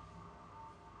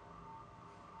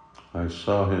 I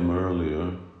saw him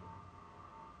earlier.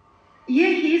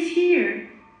 Yeah, he is here.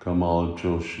 Kamal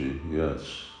Joshi,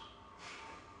 yes.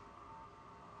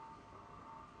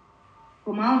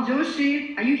 Камал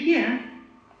Джоши, are you here?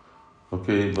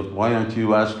 Okay, but why aren't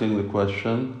you asking the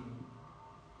question?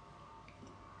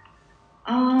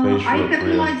 I had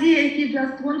no idea. He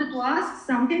just wanted to ask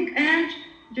something, and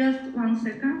just 1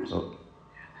 second. Oh.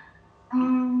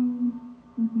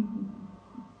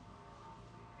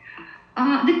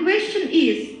 The question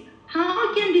is,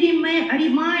 how can we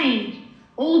remind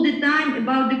all the time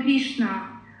about the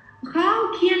Krishna?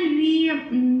 How can we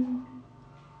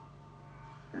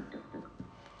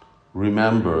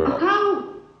remember? How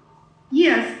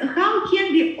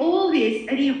can we always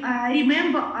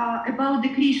remember about the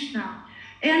Krishna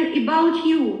and about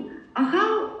you?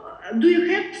 How do you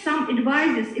have some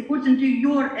advices according to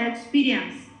your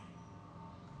experience?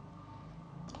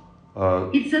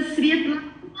 It's a Svetlana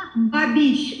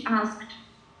Babich asked.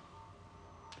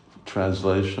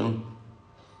 Translation?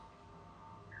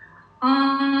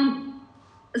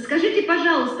 Скажите,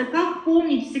 пожалуйста, как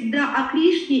помнить всегда о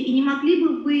Кришне, и не могли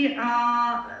бы вы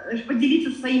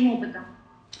поделиться своим опытом?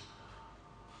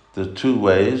 There are two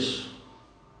ways.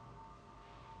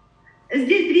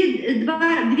 Здесь две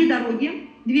дороги,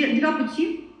 два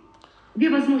пути, две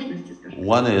возможности, скажем.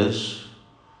 One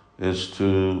is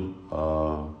to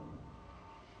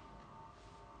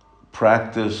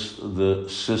practice the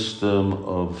system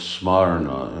of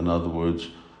smarana. In other words,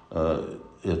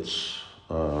 it's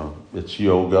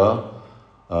yoga.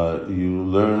 You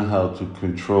learn how to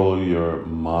control your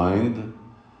mind,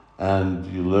 and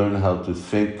you learn how to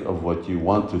think of what you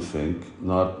want to think,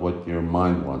 not what your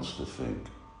mind wants to think.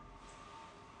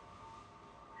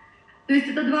 То есть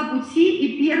это два пути,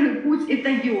 и первый путь это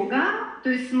йога, то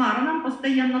есть с мараном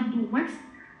постоянно думать,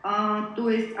 то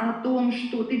есть о том,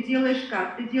 что ты делаешь,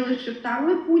 как ты делаешь, и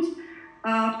второй путь,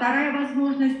 вторая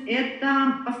возможность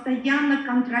это постоянно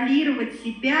контролировать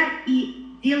себя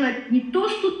и делать не то,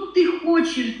 что ты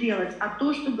хочешь делать, а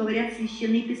то, что говорят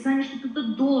священные писания, что ты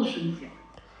должен делать.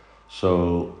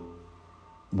 So,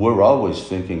 we're always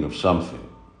thinking of something.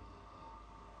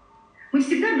 Мы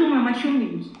всегда думаем о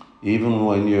чем-нибудь. Even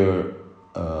when you're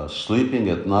sleeping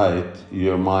at night,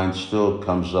 your mind still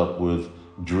comes up with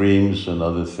dreams and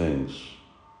other things.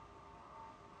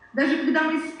 Даже когда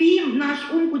мы спим, наш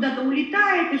ум куда-то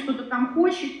улетает и что-то там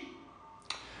хочет.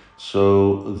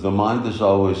 So the mind is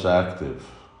always active.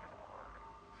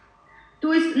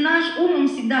 То есть наш ум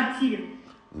всегда активен.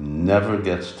 Never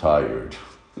gets tired.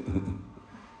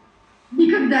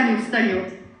 Никогда не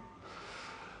устает.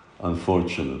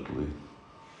 Unfortunately.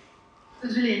 К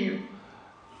сожалению.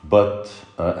 But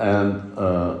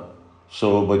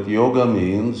yoga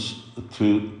means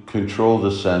to control the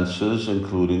senses,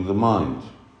 including the mind.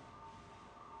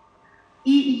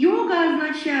 И йога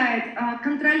означает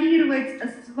контролировать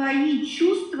свои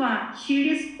чувства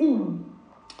через ум,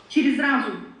 через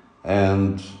разум.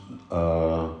 And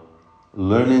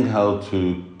learning how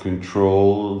to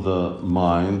control the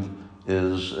mind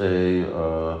is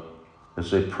a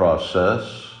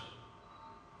process.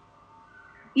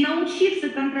 И научиться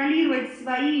контролировать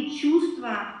свои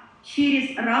чувства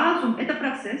через разум – это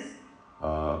процесс.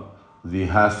 The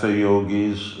Hatha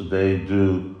yogis, they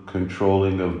do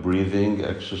controlling of breathing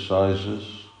exercises.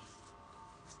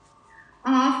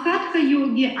 В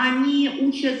хатха-йоге они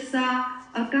учатся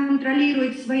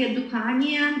контролировать свое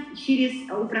дыхание через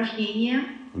упражнения.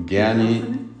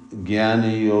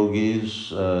 Jnani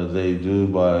yogis, they do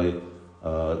by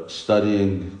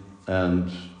studying and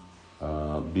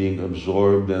being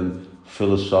absorbed in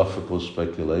philosophical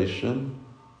speculation.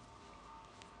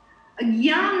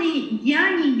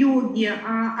 Гьяни-йоги,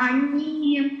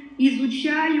 они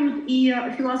изучают и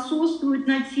философствуют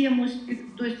на тему,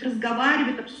 то есть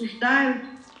разговаривают, обсуждают.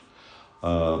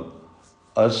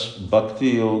 Us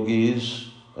bhakti yogis,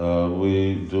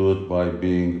 we do it by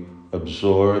being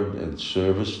absorbed in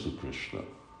service to Krishna.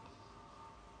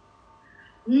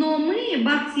 Но мы,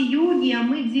 бхакти-йоги,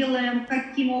 мы делаем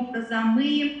каким образом?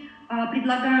 Мы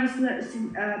предлагаем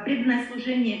преданное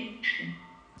служение Кришне.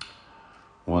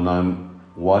 When I'm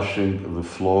washing the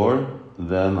floor,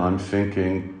 then I'm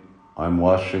thinking I'm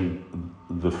washing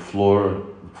the floor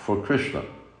for Krishna.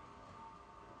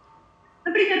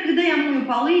 Например, когда я мою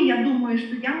полы, я думаю,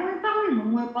 что я мою полы, но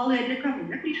мою полы для кого?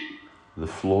 Для Кришны. The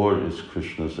floor is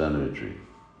Krishna's energy.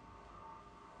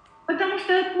 Потому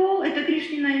что пол – это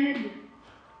Кришнина энергия.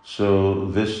 So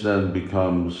this then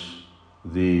becomes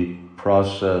the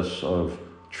process of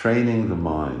training the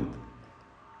mind.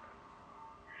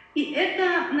 И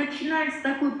это начинается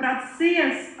такой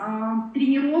процесс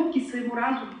тренировки своего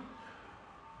разума.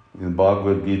 In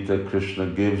Bhagavad Gita,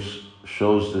 Krishna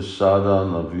shows the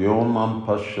sadhana of Yomam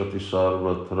Pashyati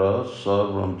Sarvatra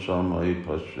Sarvam Chamai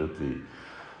Pashyati.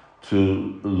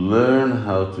 To learn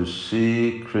how to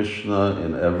see Krishna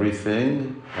in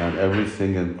everything and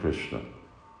everything in Krishna.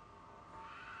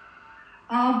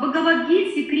 В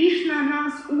Бхагавад-гите Кришна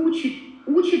нас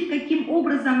учит, каким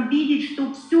образом видеть,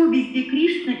 что все везде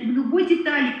Кришна, и в любой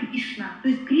детали Кришна, то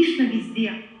есть Кришна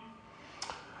везде.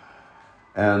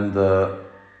 And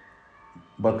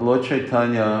but Lord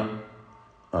Chaitanya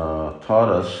taught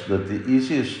us that the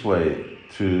easiest way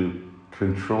to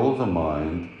control the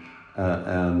mind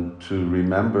and to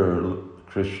remember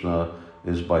Krishna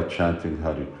is by chanting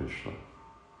Hare Krishna.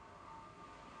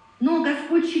 Но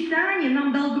Господь Чайтанья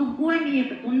нам дал другой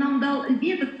метод. Он нам дал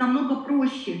метод намного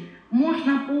проще.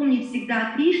 Можно помнить всегда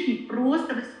о Кришне,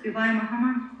 просто воспевая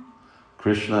Махамантру.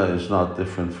 Krishna is not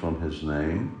different from his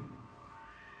name.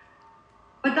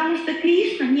 Потому что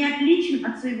Кришна не отличен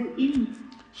от своего имени.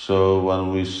 So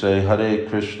when we say Hare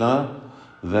Krishna,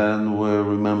 then we're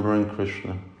remembering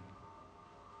Krishna.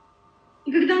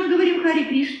 И когда мы говорим Харе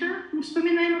Кришна, мы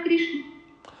вспоминаем о Кришне.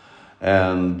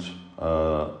 And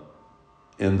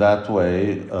in that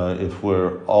way, if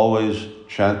we're always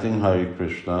chanting Hare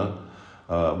Krishna,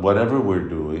 whatever we're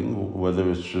doing, whether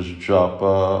it's just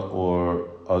japa or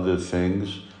other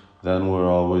things, then we're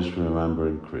always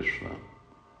remembering Krishna.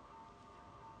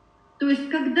 То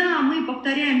есть, когда мы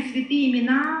повторяем святые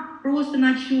имена просто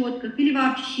на четках или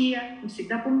вообще, мы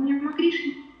всегда помним о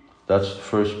Кришне. That's the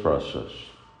first process.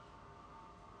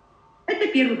 Это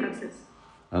первый процесс.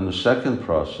 And the second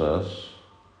process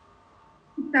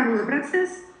Второй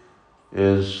процесс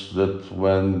is that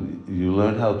when you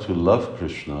learn how to love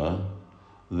Krishna,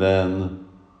 then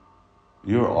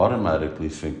you're automatically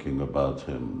thinking about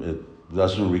him. It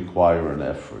doesn't require an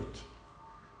effort.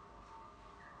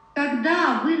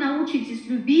 Когда вы научитесь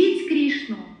любить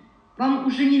Кришну, вам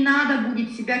уже не надо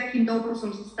будет себя каким-то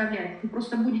образом заставлять. Вы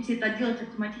просто будете это делать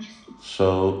автоматически.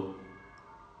 So,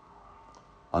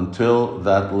 until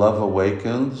that love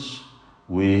awakens,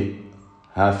 we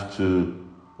have to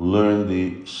learn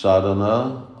the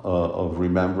sadhana of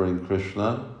remembering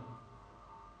Krishna.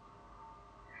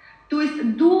 То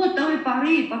есть до той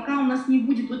поры, пока у нас не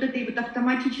будет вот этой вот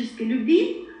автоматической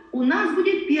любви, у нас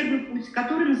будет первый путь,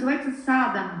 который называется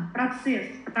садхана, процесс,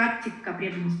 практика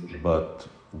преданного служения. But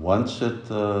once it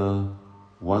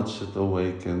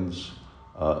awakens,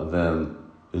 then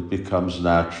it becomes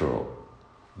natural.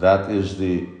 That is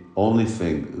the only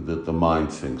thing that the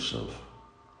mind thinks of.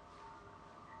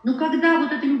 Но когда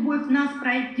вот эта любовь в нас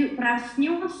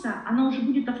проснется, она уже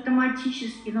будет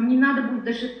автоматически, нам не надо будет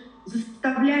даже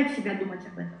заставлять себя думать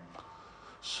об этом.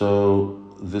 So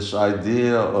this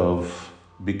idea of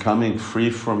becoming free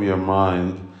from your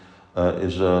mind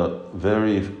is a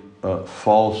very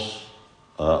false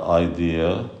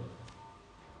idea.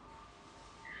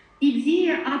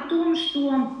 Идея о том, что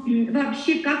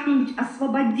вообще как-нибудь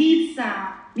освободиться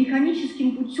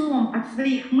механическим путем от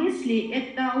своих мыслей,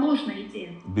 это ложная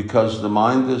идея. Because the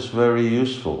mind is very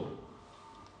useful.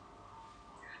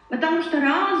 Потому что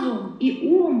разум и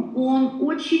ум, он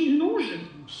очень нужен.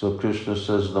 So Krishna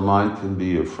says the mind can be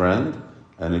your friend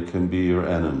and it can be your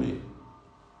enemy.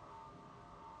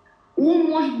 Ум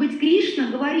может быть, Кришна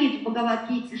говорит в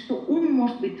Бхагавад-гите, что ум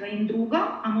может быть твоим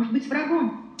другом, а может быть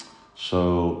врагом.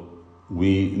 So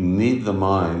we need the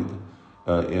mind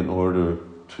in order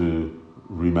to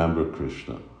remember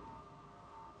Krishna.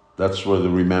 That's where the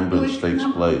remembrance takes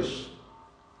place.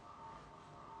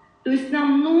 То есть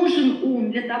нам нужен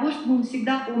ум для того, чтобы мы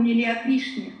всегда помнили о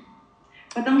Кришне.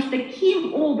 Потому что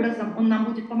таким образом он нам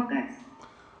будет помогать.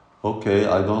 Okay,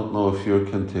 I don't know if you're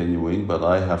continuing, but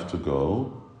I have to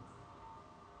go.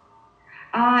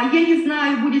 Я не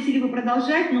знаю, будете ли вы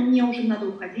продолжать, но мне уже надо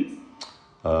уходить.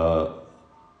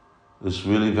 It's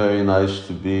really very nice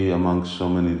to be among so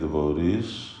many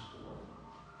devotees.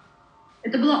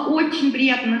 Это было очень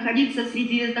приятно находиться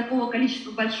среди такого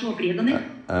количества большого преданных.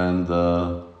 And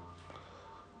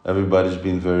everybody's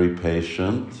been very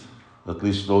patient, at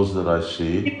least those that I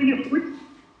see.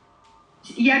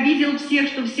 Я видел всех,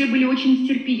 что все были очень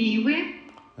терпеливы.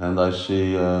 And I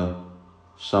see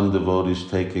some devotees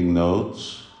taking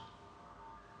notes.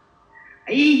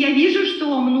 И я вижу,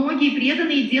 что многие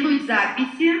преданные делают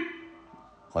записи.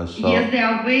 I saw Yes, they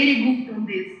are very good on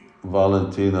this.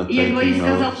 Valentina И я taking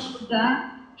сказал, notes. что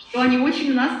да, что они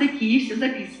очень у нас такие, все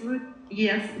записывают.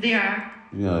 Yes, they are.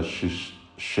 Yeah,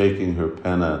 shaking her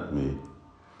pen at me.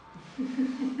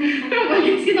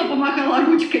 Валентина помахала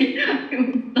ручкой.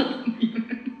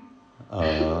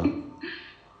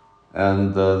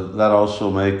 And that also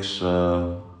makes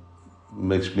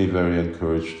me very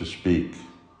encouraged to speak.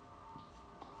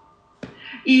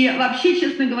 И вообще,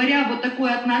 честно говоря, вот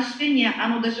такое отношение,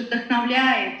 оно даже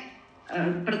вдохновляет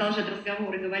продолжать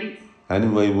разговор и говорить.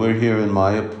 Anyway, we're here in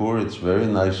Mayapur. It's very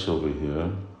nice over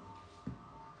here.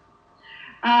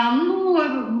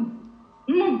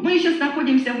 Мы сейчас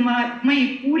находимся в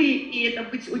Майяпуре, и это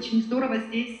быть очень здорово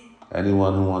здесь.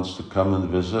 Anyone who wants to come and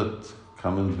visit,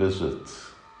 come and visit.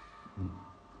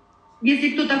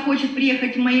 Если кто-то хочет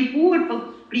приехать в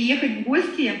Майяпур, приехать в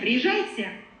гости,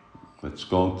 приезжайте. It's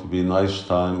going to be a nice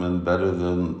time and better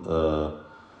than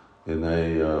in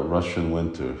a Russian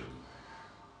winter.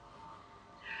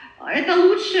 Это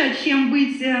лучше, чем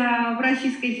быть в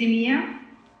российской зиме.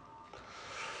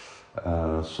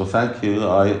 So thank you.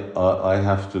 I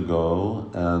have to go,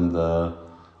 and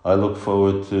I look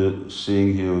forward to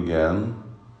seeing you again.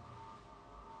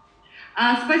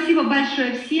 Спасибо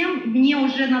большое всем. Мне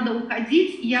уже надо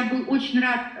уходить. Я был очень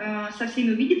рад со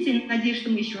всеми увидеться и надеюсь, что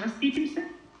мы еще раз встретимся.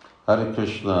 Hare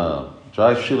Krishna.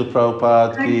 Jai Srila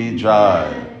Prabhupada ki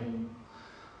Jai.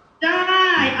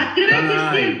 Jai!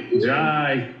 Открывайте все!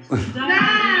 Джай!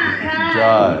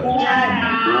 Jai.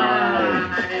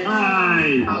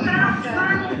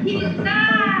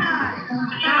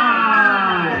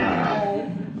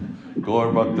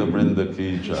 Gaur Bhakta Vrinda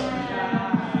ki Jai.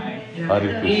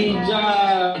 Hare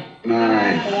Krishna.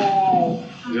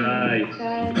 Джай!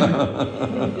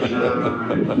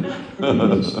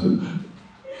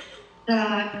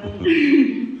 Так.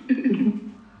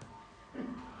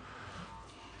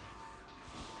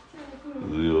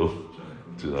 Yo,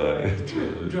 Jai.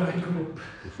 Jai group.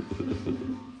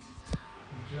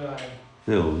 Jai.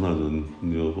 Jó, nagyon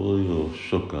jó volt, jó,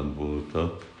 sokan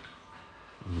voltak.